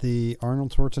watched the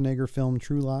Arnold Schwarzenegger film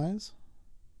True Lies.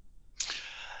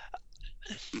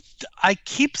 I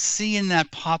keep seeing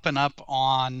that popping up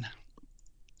on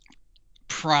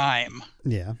Prime.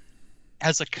 Yeah.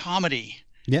 As a comedy.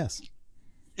 Yes.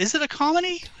 Is it a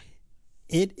comedy?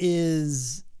 It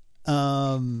is.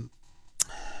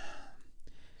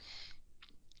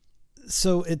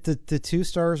 So the two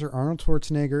stars are Arnold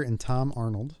Schwarzenegger and Tom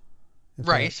Arnold.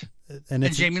 Right. And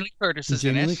it's Jamie Lee Curtis is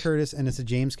in Jamie Lee it. Curtis, and it's a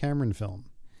James Cameron film.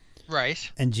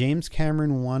 Right. And James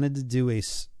Cameron wanted to do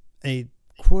a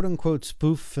quote unquote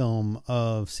spoof film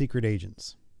of secret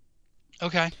agents.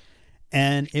 Okay.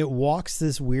 And it walks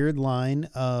this weird line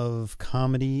of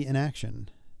comedy and action.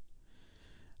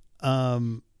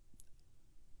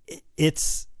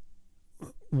 It's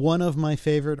one of my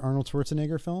favorite Arnold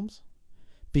Schwarzenegger films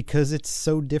because it's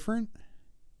so different.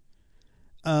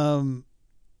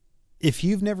 If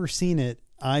you've never seen it,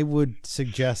 I would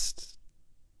suggest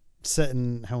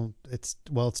setting how it's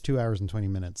 2 hours and 20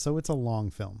 minutes. So it's a long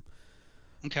film.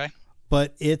 Okay.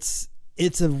 But it's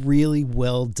a really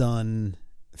well done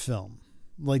film.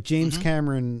 Like James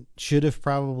Cameron should have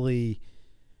probably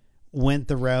went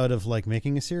the route of like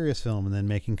making a serious film and then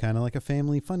making kind of like a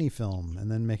family funny film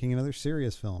and then making another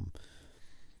serious film.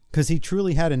 Cause he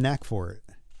truly had a knack for it.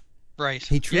 Right.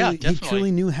 He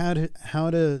truly knew how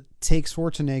to take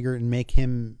Schwarzenegger and make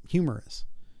him humorous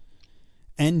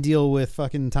and deal with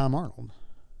fucking Tom Arnold.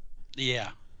 Yeah.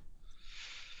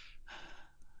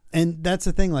 And that's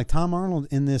the thing, like Tom Arnold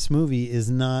in this movie is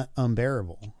not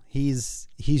unbearable. He's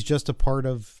just a part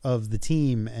of the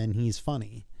team and he's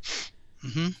funny.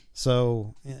 Mm-hmm.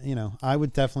 So, you know, I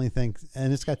would definitely think,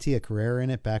 and it's got Tia Carrere in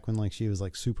it back when like she was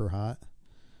like super hot.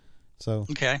 So,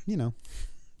 okay. You know,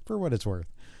 for what it's worth.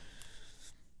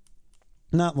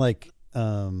 Not like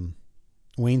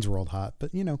Wayne's World hot,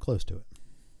 but you know, close to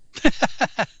it.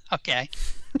 Okay.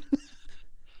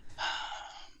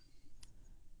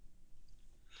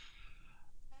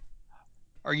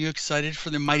 Are you excited for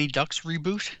the Mighty Ducks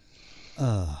reboot?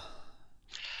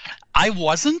 I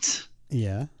wasn't.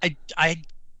 Yeah. I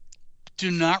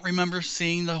do not remember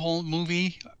seeing the whole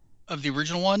movie of the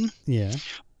original one. Yeah.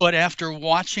 But after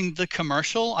watching the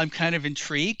commercial, I'm kind of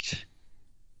intrigued.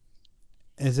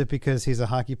 Is it because he's a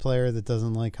hockey player that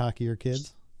doesn't like hockey or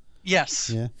kids? Yes.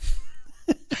 Yeah.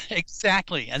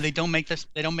 Exactly. And they don't make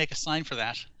a sign for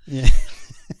that. Yeah.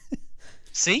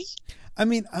 See? I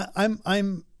mean,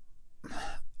 I'm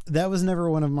that was never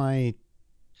one of my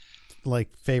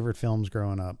like favorite films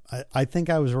growing up. I think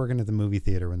I was working at the movie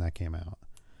theater when that came out.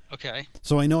 Okay.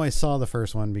 So I know I saw the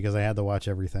first one because I had to watch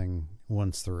everything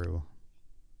once through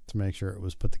to make sure it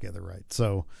was put together right.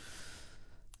 So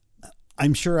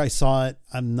I'm sure I saw it.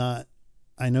 I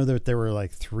know that there were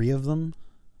like 3 of them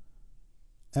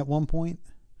at one point.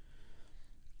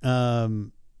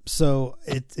 So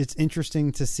it's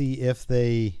interesting to see if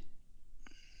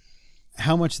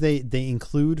how much they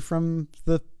include from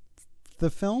the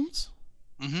films.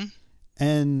 Mm-hmm.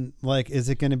 And like, is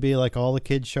it going to be like all the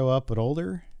kids show up but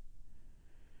older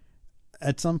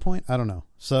at some point? I don't know.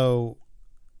 So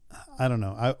I don't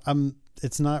know.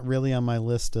 It's not really on my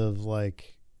list of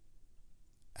like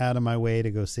out of my way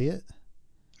to go see it.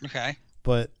 Okay.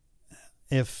 But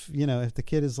if the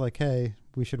kid is like, hey,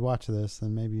 we should watch this,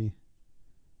 then maybe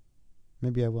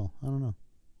I will. I don't know.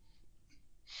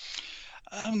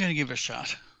 I'm going to give it a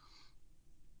shot.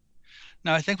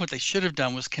 Now, I think what they should have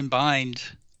done was combined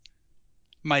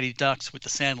Mighty Ducks with The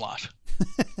Sandlot.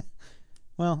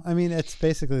 Well, I mean, it's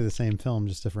basically the same film,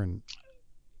 just different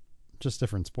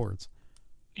sports.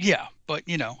 Yeah, but,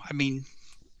 I mean,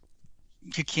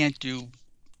 you can't do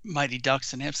Mighty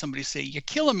Ducks and have somebody say, "You're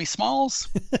killing me, Smalls."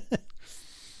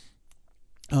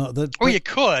 Or you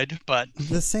could, but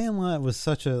The Sandlot was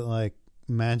such a like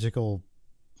magical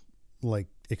like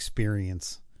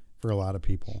experience for a lot of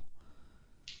people.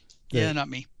 Yeah, not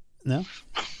me. No?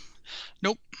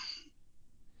 Nope.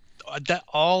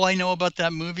 All I know about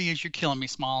that movie is "You're killing me,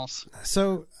 Smalls."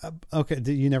 So, okay,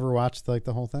 did you never watch like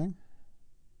the whole thing?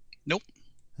 Nope.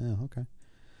 Oh, okay.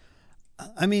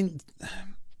 I mean,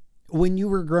 when you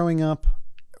were growing up,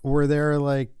 were there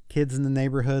like kids in the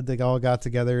neighborhood that all got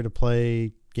together to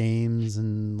play games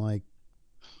and like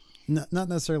not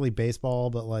necessarily baseball,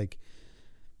 but like,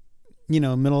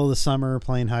 middle of the summer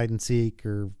playing hide and seek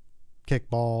or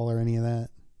kickball or any of that?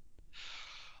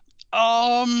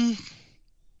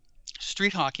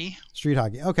 Street hockey. Street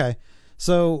hockey. Okay.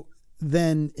 So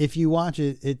then if you watch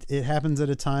it, it happens at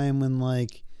a time when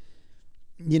like,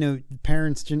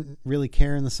 parents didn't really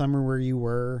care in the summer where you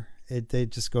were. They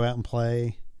just go out and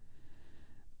play.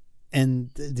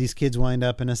 And these kids wind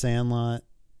up in a sandlot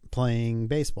playing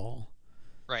baseball.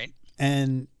 Right.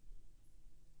 And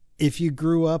if you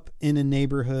grew up in a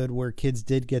neighborhood where kids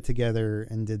did get together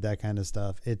and did that kind of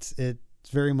stuff, it's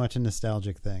very much a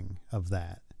nostalgic thing of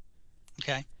that.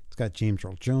 Okay. It's got James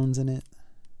Earl Jones in it.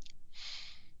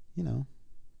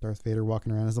 Darth Vader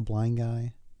walking around as a blind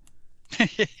guy.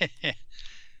 Is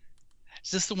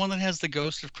this the one that has the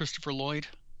ghost of Christopher Lloyd?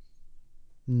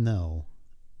 No.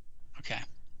 Okay.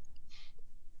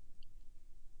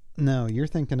 No, you're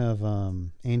thinking of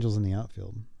Angels in the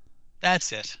Outfield.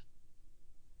 That's it.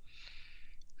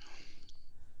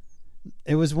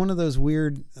 It was one of those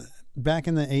weird back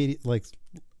in the 80s, like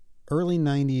early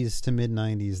 90s to mid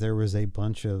 90s, there was a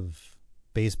bunch of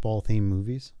baseball themed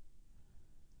movies.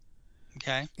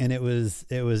 Okay. And it was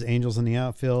Angels in the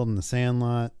Outfield and The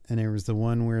Sandlot, and there was the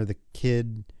one where the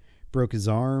kid broke his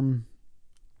arm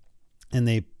and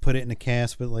they put it in a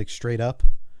cast but like straight up.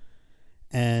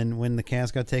 And when the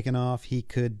cast got taken off, he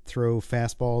could throw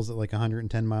fastballs at like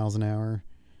 110 miles an hour.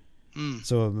 Mm.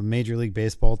 So a Major League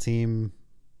Baseball team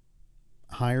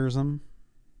hires him.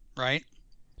 Right.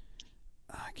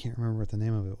 I can't remember what the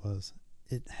name of it was.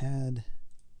 It had...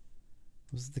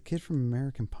 Was the kid from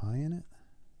American Pie in it?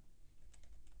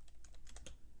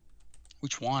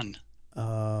 Which one?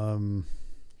 Oh,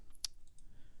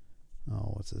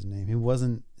 what's his name? He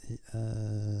wasn't...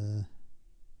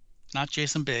 Not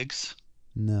Jason Biggs.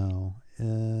 No.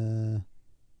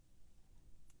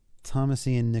 Thomas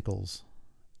Ian Nichols.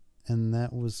 And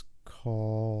that was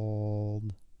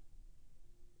called...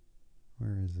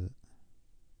 Where is it?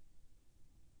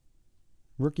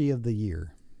 Rookie of the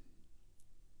Year.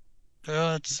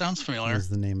 It sounds familiar. Is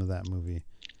the name of that movie.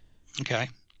 Okay.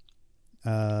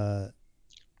 Yeah,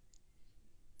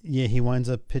 he winds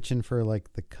up pitching for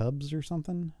like the Cubs or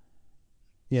something.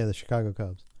 Yeah, the Chicago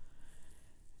Cubs.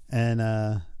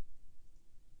 And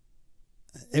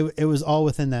it was all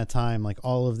within that time. Like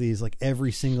all of these, like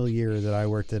every single year that I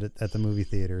worked at the movie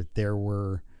theater, there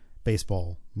were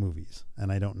baseball movies,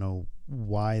 and I don't know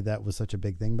why that was such a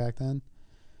big thing back then.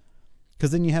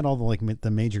 Because then you had all the like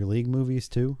the Major League movies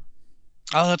too.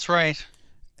 Oh, that's right.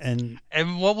 And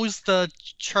what was the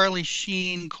Charlie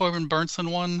Sheen, Corbin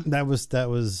Burnson one? that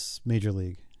was Major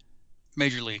League.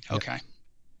 Major League. Yep. Okay.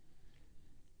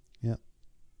 Yep.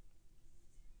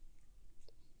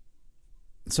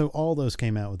 So all those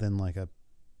came out within like a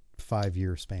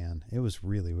 5-year span. It was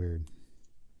really weird.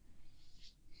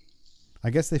 I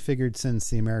guess they figured since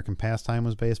the American pastime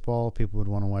was baseball, people would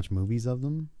want to watch movies of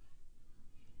them.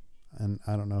 And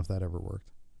I don't know if that ever worked.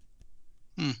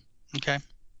 Okay.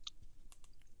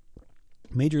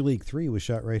 Major League 3 was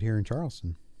shot right here in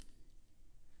Charleston.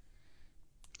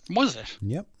 Was it?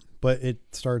 Yep. But it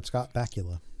starred Scott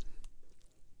Bakula.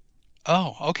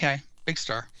 Oh, okay. Big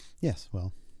star. Yes,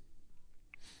 well.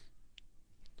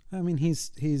 I mean,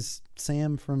 he's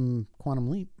Sam from Quantum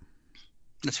Leap.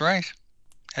 That's right.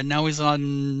 And now he's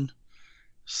on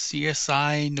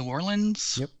CSI New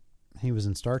Orleans. Yep. He was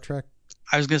in Star Trek.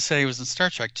 I was going to say he was in Star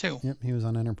Trek too. Yep, he was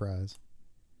on Enterprise.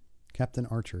 Captain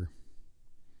Archer.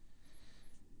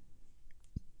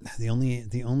 The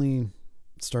only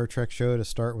Star Trek show to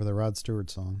start with a Rod Stewart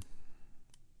song.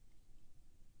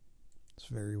 It's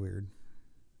very weird.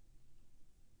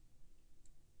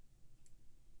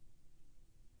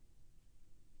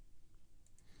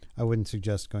 I wouldn't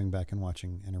suggest going back and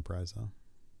watching Enterprise though.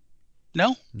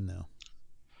 No? No.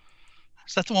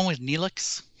 Is that the one with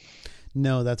Neelix?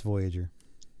 No, that's Voyager.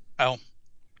 Oh.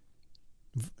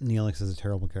 Neelix is a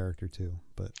terrible character too,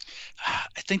 but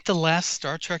I think the last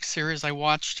Star Trek series I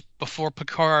watched before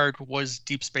Picard was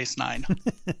Deep Space Nine.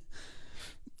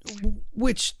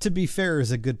 which, to be fair,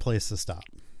 is a good place to stop.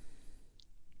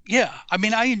 Yeah, I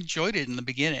mean, I enjoyed it in the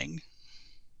beginning.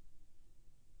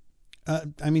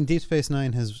 I mean, Deep Space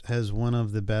Nine has one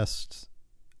of the best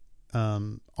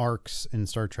arcs in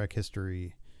Star Trek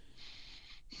history.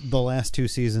 The last 2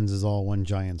 seasons is all one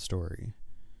giant story.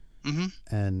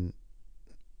 Mm-hmm. And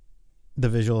the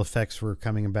visual effects were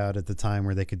coming about at the time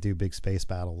where they could do big space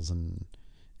battles, and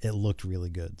it looked really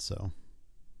good. So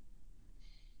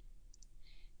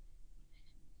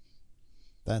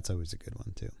that's always a good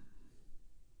one too.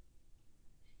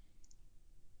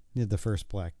 You had the first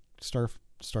black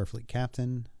Starfleet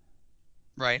captain.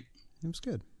 Right. It was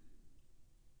good.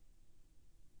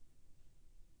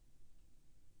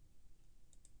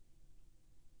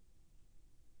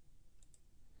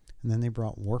 And then they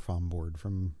brought Worf on board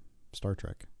from Star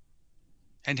Trek.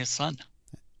 And his son.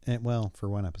 And, well, for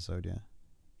one episode, yeah.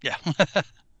 Yeah.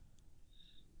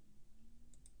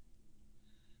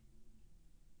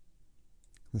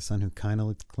 The son who kind of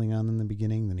looked Klingon in the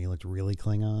beginning, then he looked really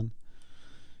Klingon.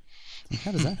 Like,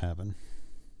 how does that happen?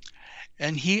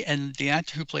 And the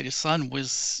actor who played his son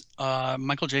was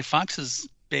Michael J. Fox's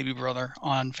baby brother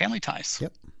on Family Ties.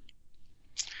 Yep.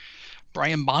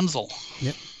 Brian Bonsall.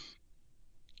 Yep.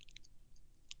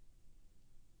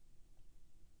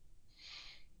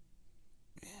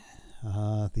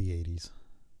 The 80s.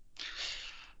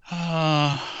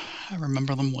 I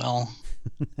remember them well.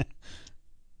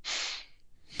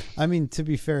 I mean, to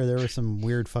be fair, there was some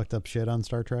weird fucked up shit on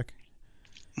Star Trek.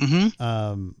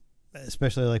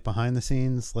 Especially like behind the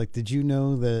scenes. Like, did you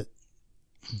know that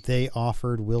they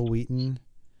offered Will Wheaton,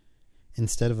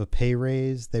 instead of a pay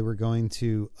raise, they were going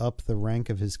to up the rank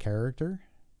of his character?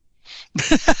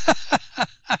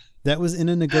 That was in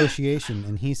a negotiation,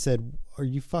 and he said, "Are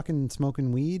you fucking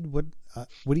smoking weed? What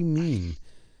do you mean?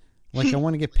 Like, I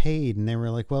want to get paid." And they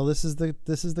were like, "Well, this is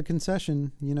the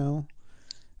concession, you know."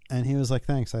 And he was like,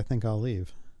 "Thanks, I think I'll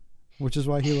leave," which is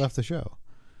why he left the show.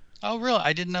 Oh, really?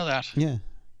 I didn't know that. Yeah,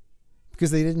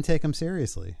 because they didn't take him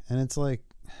seriously, and it's like,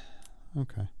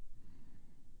 okay.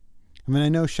 I mean, I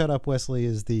know "Shut Up, Wesley"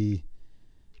 is the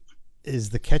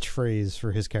catchphrase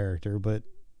for his character, but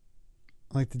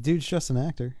like, the dude's just an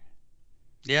actor.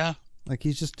 Yeah. Like,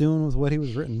 he's just doing with what he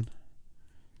was written.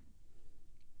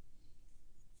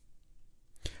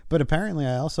 But apparently,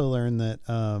 I also learned that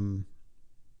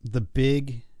the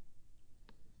big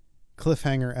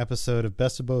cliffhanger episode of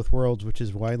Best of Both Worlds, which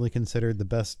is widely considered the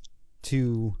best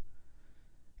 2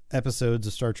 episodes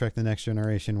of Star Trek The Next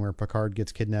Generation, where Picard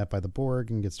gets kidnapped by the Borg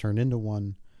and gets turned into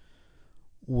one,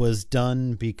 was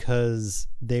done because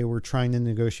they were trying to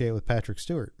negotiate with Patrick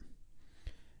Stewart.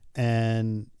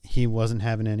 And he wasn't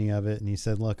having any of it. And he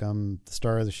said, "Look, I'm the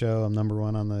star of the show. I'm number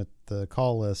 1 on the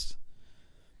call list.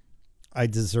 I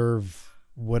deserve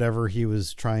whatever he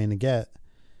was trying to get."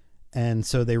 And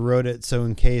so they wrote it so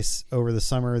in case over the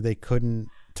summer they couldn't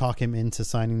talk him into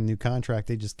signing a new contract,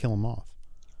 they just kill him off.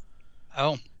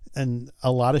 Oh. And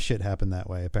a lot of shit happened that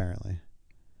way, apparently.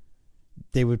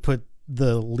 They would put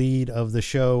the lead of the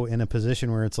show in a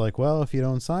position where it's like, well, if you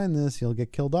don't sign this, you'll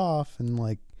get killed off. And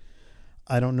like,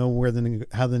 I don't know where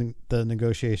how the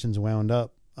negotiations wound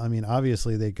up. I mean,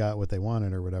 obviously they got what they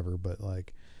wanted or whatever, but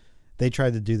like, they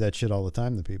tried to do that shit all the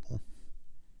time to people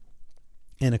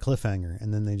in a cliffhanger,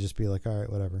 and then they just be like, all right,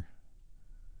 whatever.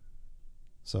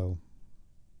 So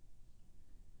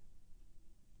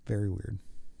very weird.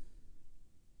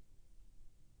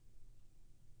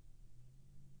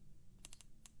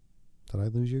 Did I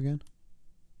lose you again?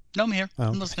 No, I'm here. Oh, I'm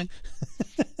okay. listening.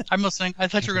 I'm listening. I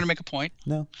thought you were going to make a point.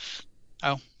 No.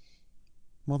 Oh.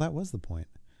 Well, that was the point.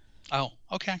 Oh,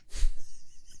 okay.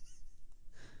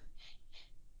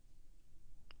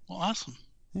 Well, awesome.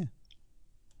 Yeah.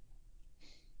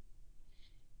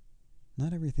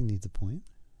 Not everything needs a point.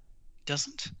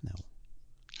 Doesn't? No.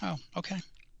 Oh, okay.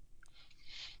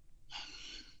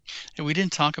 And we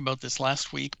didn't talk about this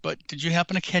last week, but did you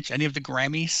happen to catch any of the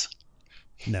Grammys?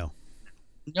 No.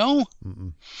 No?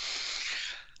 Mm-mm.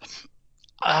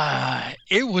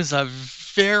 It was a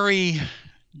very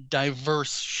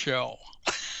diverse show.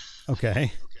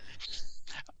 Okay.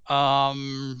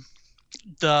 The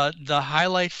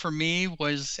highlight for me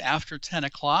was after 10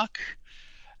 o'clock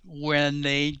when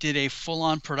they did a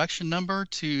full-on production number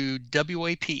to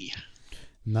WAP.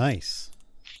 Nice.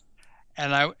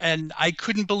 And I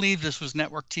couldn't believe this was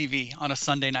network TV on a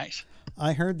Sunday night.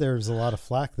 I heard there was a lot of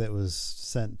flack that was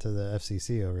sent to the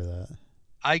FCC over that.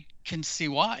 I can see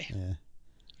why.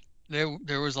 Yeah.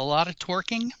 There was a lot of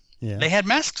twerking. Yeah. They had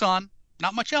masks on,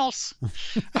 not much else.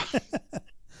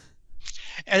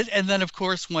 And then, of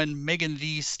course, when Megan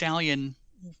Thee Stallion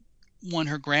won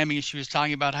her Grammy, she was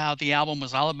talking about how the album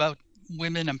was all about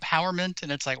women empowerment.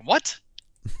 And it's like, what?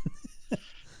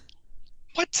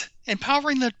 What?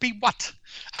 Empowering that be what?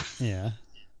 Yeah.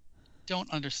 Don't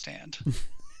understand.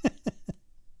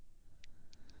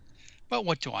 But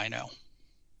what do I know?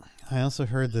 I also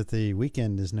heard that The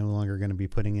Weeknd is no longer going to be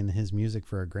putting in his music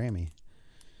for a Grammy.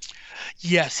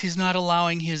 Yes, he's not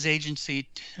allowing his agency,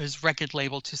 his record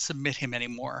label, to submit him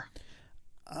anymore.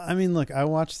 I mean, look, I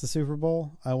watched the Super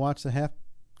Bowl. I watched the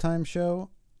halftime show.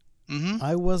 Mm-hmm.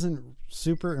 I wasn't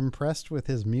super impressed with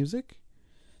his music.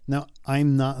 Now,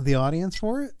 I'm not the audience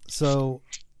for it, so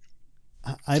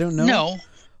I don't know. No.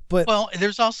 But well,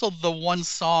 there's also the one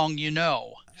song you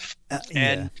know,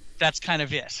 and that's kind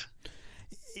of it.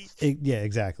 Yeah,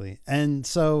 exactly. And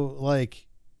so, like,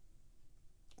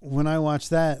 when I watch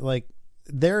that, like,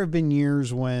 there have been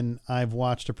years when I've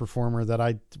watched a performer that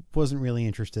I wasn't really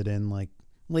interested in, like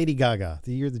Lady Gaga,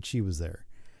 the year that she was there.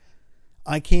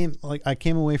 I came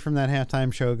away from that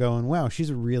halftime show going, wow, she's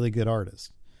a really good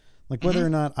artist. Like, whether or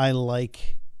not I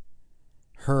like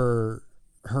her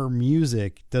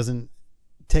music doesn't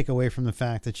take away from the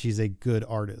fact that she's a good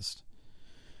artist.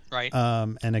 Right.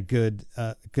 And a good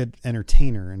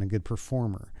entertainer and a good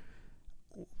performer.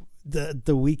 The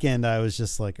Weeknd, I was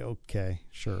just like, okay,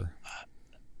 sure.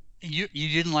 You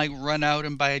didn't like run out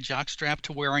and buy a jockstrap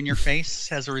to wear on your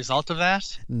face as a result of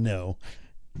that? No.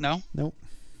 No? Nope.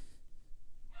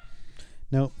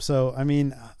 Nope. So I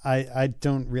mean, I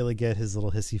don't really get his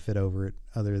little hissy fit over it,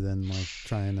 other than like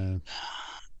trying to.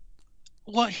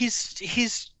 Well,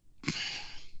 he's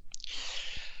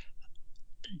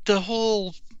the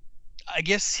whole. I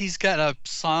guess he's got a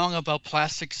song about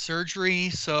plastic surgery.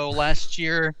 So last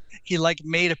year he like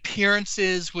made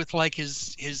appearances with like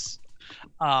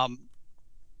um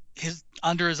his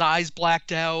under his eyes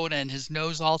blacked out and his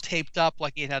nose all taped up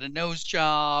like he had a nose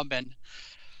job, and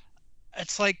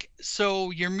it's like,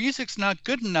 so your music's not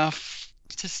good enough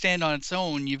to stand on its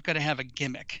own. You've got to have a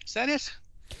gimmick. Is that it?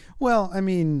 Well, I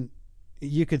mean,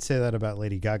 you could say that about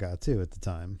Lady Gaga too at the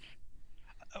time.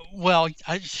 Well,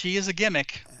 she is a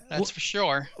gimmick, that's for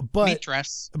sure. But Meat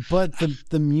dress. But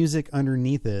the music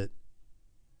underneath it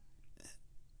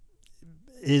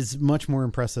is much more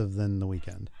impressive than The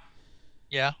Weeknd.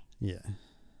 Yeah. Yeah.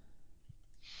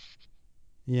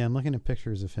 Yeah, I'm looking at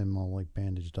pictures of him all like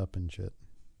bandaged up and shit.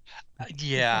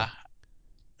 Yeah.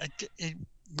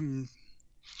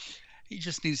 He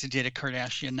just needs to date a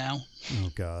Kardashian now.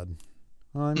 Oh God.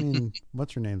 Well, I mean,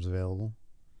 what's her name's available?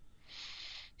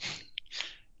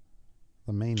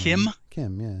 The main Kim? one.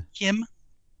 Kim, yeah. Kim?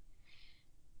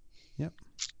 Yep.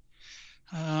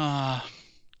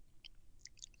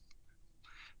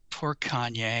 Poor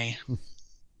Kanye.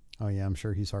 Oh yeah, I'm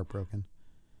sure he's heartbroken.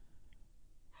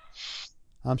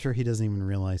 I'm sure he doesn't even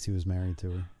realize he was married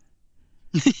to her.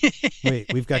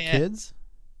 Wait, we've got kids?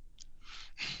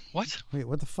 What? Wait,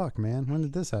 what the fuck, man? When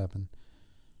did this happen?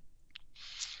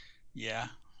 Yeah.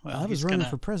 Well, I was running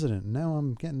for president, and now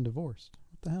I'm getting divorced.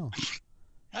 What the hell?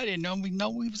 I didn't know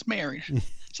he was married.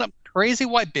 Some crazy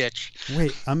white bitch.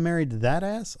 Wait, I'm married to that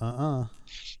ass?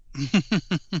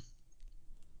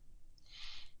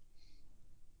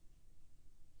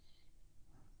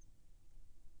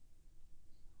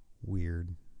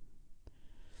 Weird.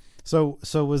 So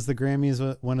was the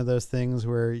Grammys one of those things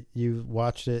where you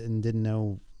watched it and didn't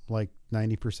know like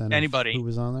 90% of anybody who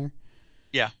was on there?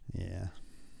 Yeah. Yeah.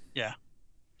 Yeah.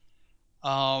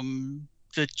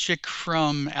 The chick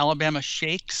from Alabama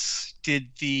Shakes did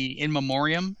the In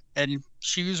Memoriam, and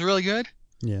she was really good.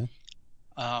 Yeah.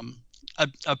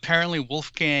 Apparently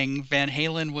Wolfgang Van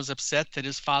Halen was upset that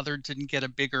his father didn't get a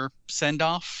bigger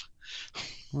send-off.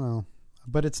 Well,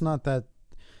 but it's not that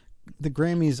the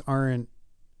Grammys aren't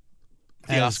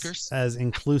the Oscars as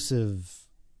inclusive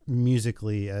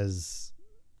musically as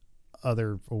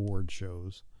other award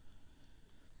shows.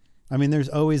 I mean, it's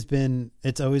always been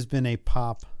a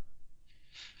pop.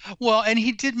 Well, and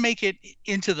he did make it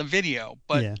into the video,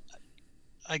 but yeah.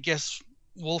 I guess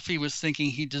Wolfie was thinking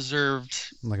he deserved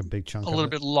like a big chunk, a little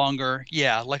bit longer.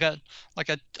 Yeah, like a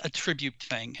tribute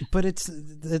thing. But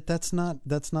that's not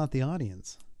the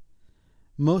audience.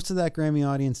 Most of that Grammy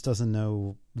audience doesn't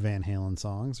know Van Halen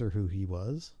songs or who he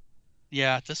was.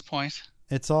 Yeah, at this point.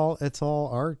 It's all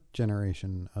our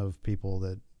generation of people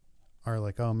that are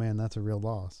like, oh man, that's a real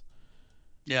loss.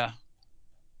 Yeah.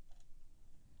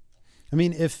 I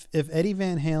mean, if Eddie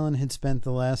Van Halen had spent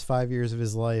the last 5 years of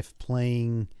his life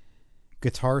playing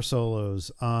guitar solos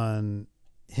on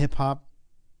hip hop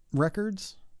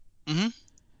records,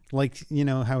 like, you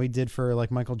know, how he did for like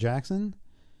Michael Jackson.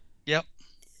 Yep.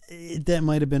 That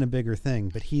might have been a bigger thing,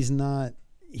 but he's not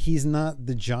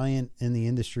the giant in the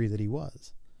industry that he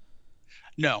was.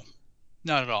 No,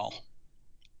 not at all.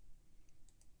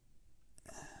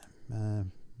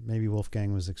 Maybe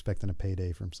Wolfgang was expecting a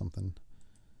payday from something.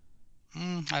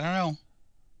 I don't know.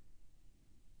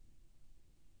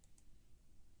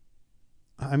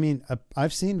 I mean,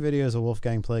 I've seen videos of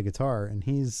Wolfgang play guitar, and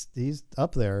he's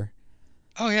up there.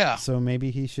 Oh yeah. So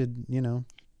maybe he should, you know,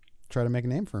 try to make a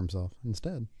name for himself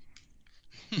instead.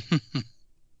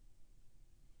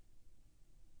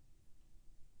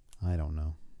 I don't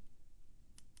know.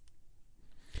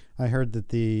 I heard that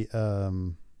the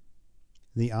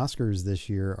Oscars this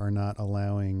year are not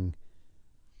allowing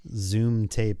Zoom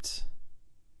taped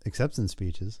acceptance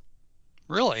speeches.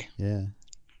 Really? Yeah.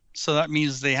 So that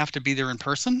means they have to be there in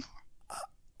person?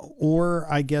 Or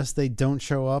I guess they don't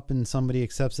show up and somebody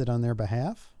accepts it on their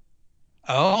behalf.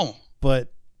 Oh.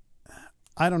 But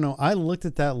I don't know. I looked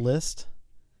at that list.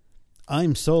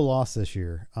 I'm so lost this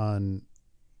year on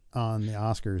the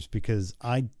Oscars because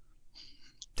I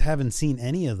haven't seen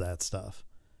any of that stuff.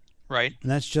 Right. And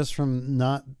that's just from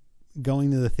not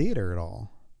going to the theater at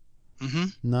all. Mm-hmm.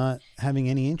 Not having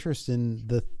any interest in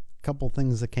the couple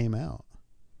things that came out.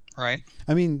 Right.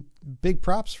 I mean, big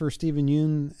props for Stephen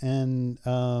Yeun and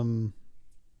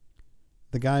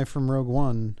the guy from Rogue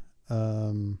One,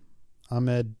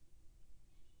 Ahmed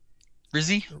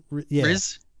Rizzi? Yeah.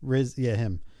 Riz? Yeah,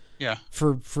 him. Yeah.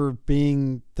 For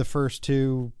being the first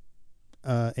two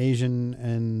Asian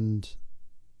and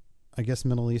I guess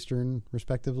Middle Eastern,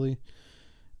 respectively,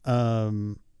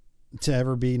 to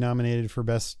ever be nominated for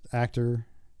Best Actor.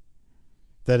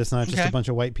 That it's not just a bunch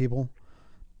of white people.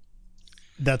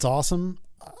 That's awesome.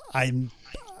 I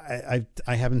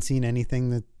haven't seen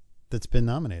anything that's been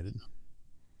nominated,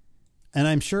 and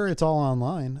I'm sure it's all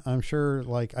online. I'm sure,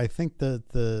 like, I think that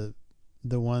the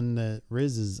one that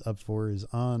Riz is up for is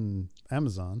on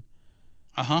Amazon.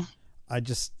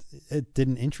 It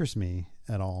didn't interest me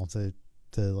at all to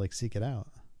like seek it out.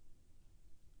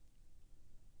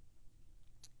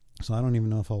 So I don't even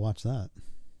know if I'll watch that.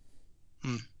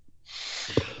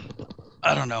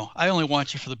 I don't know. I only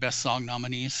watch it for the best song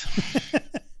nominees.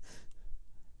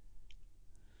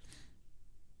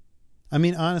 I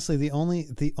mean, honestly, the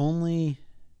only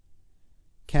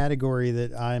category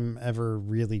that I'm ever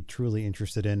really truly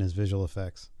interested in is visual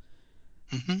effects.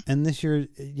 And this year,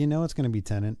 it's going to be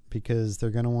Tenet, because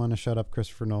they're going to want to shut up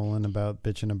Christopher Nolan about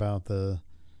bitching about the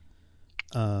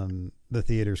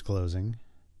theaters closing.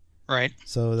 Right.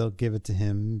 So they'll give it to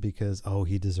him because,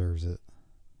 he deserves it.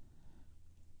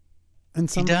 And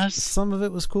he does. Some of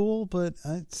it was cool, but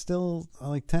I still,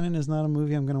 like, Tenet is not a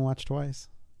movie I'm going to watch twice.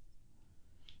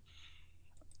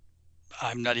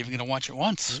 I'm not even going to watch it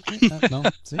once. No,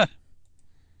 see?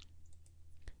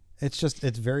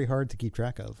 It's very hard to keep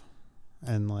track of.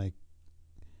 And, like,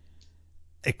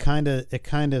 it kind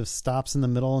of stops in the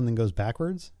middle and then goes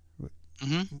backwards.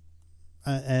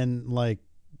 And, like,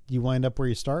 you wind up where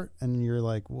you start and you're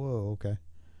like, whoa, okay.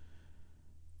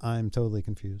 I'm totally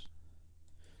confused.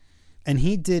 And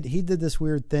he did this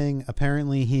weird thing.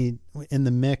 Apparently he, in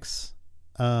the mix,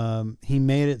 he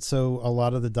made it so a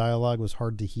lot of the dialogue was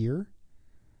hard to hear.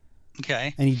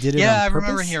 Okay. And he did it on purpose.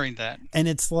 I remember hearing that. And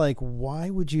it's like,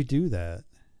 why would you do that?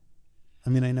 I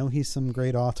mean, I know he's some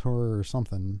great auteur or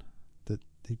something that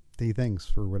he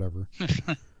thinks or whatever.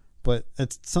 But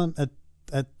at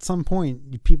some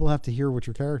point, people have to hear what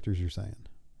your characters are saying.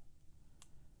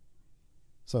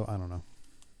 So, I don't know.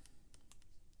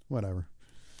 Whatever.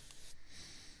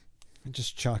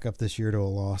 Just chalk up this year to a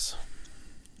loss.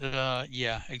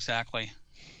 Yeah, exactly.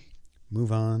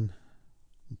 Move on.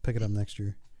 Pick it up next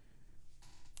year.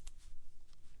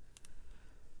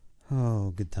 Oh,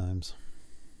 good times.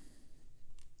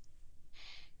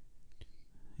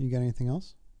 You got anything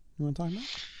else you want to talk about?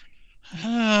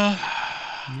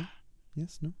 No?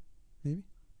 Yes? No? Maybe?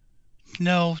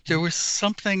 No, there was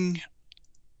something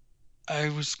I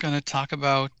was going to talk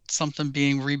about, something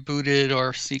being rebooted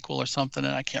or sequel or something,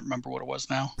 and I can't remember what it was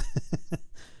now.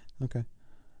 Okay.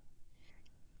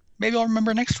 Maybe I'll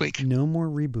remember next week. No more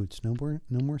reboots. No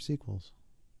more sequels.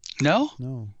 No?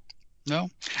 No.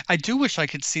 I do wish I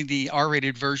could see the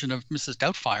R-rated version of Mrs.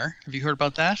 Doubtfire. Have you heard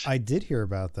about that? I did hear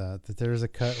about that there's a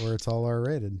cut where it's all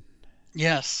R-rated.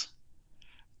 Yes.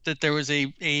 That there was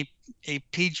a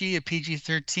PG, a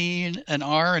PG-13, an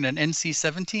R, and an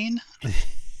NC-17.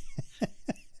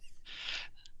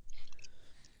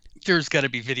 There's got to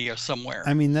be video somewhere.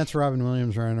 I mean, that's Robin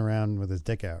Williams running around with his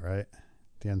dick out, right?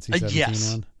 The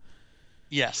NC-17 one?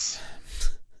 Yes.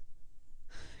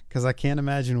 Because I can't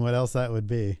imagine what else that would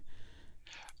be.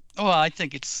 Well, I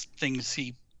think it's things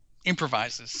he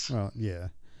improvises. Well, yeah.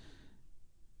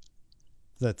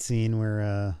 That scene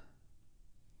where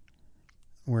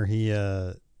he,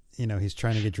 he's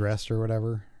trying to get dressed or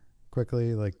whatever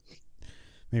quickly. Like,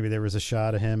 maybe there was a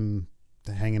shot of him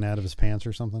hanging out of his pants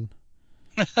or something.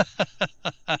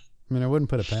 I mean, I wouldn't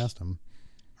put it past him.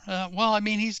 Well, I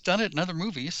mean, he's done it in other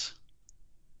movies.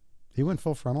 He went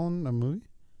full frontal in a movie?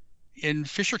 In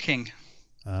Fisher King.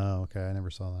 Oh, okay. I never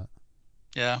saw that.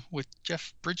 Yeah, with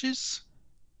Jeff Bridges.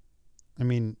 I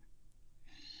mean,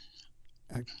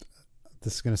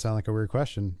 this is going to sound like a weird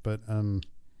question, but I'm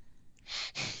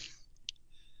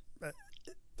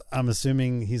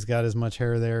assuming he's got as much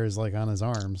hair there as like on his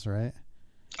arms, right?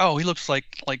 Oh, he looks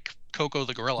like Coco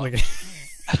the gorilla. Like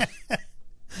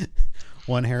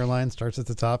one hairline starts at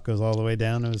the top, goes all the way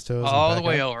down to his toes. All the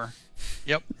way over.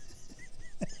 Yep.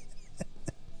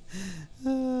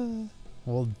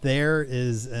 Well, there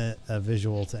is a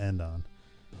visual to end on.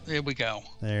 There we go.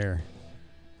 There.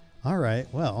 All right.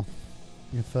 Well,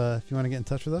 if you want to get in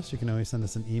touch with us, you can always send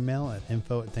us an email at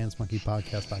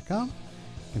info@dancemonkeypodcast.com. You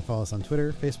can follow us on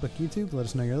Twitter, Facebook, YouTube. Let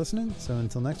us know you're listening. So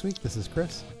until next week, this is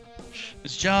Chris.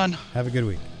 It's John. Have a good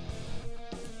week.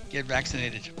 Get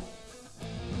vaccinated.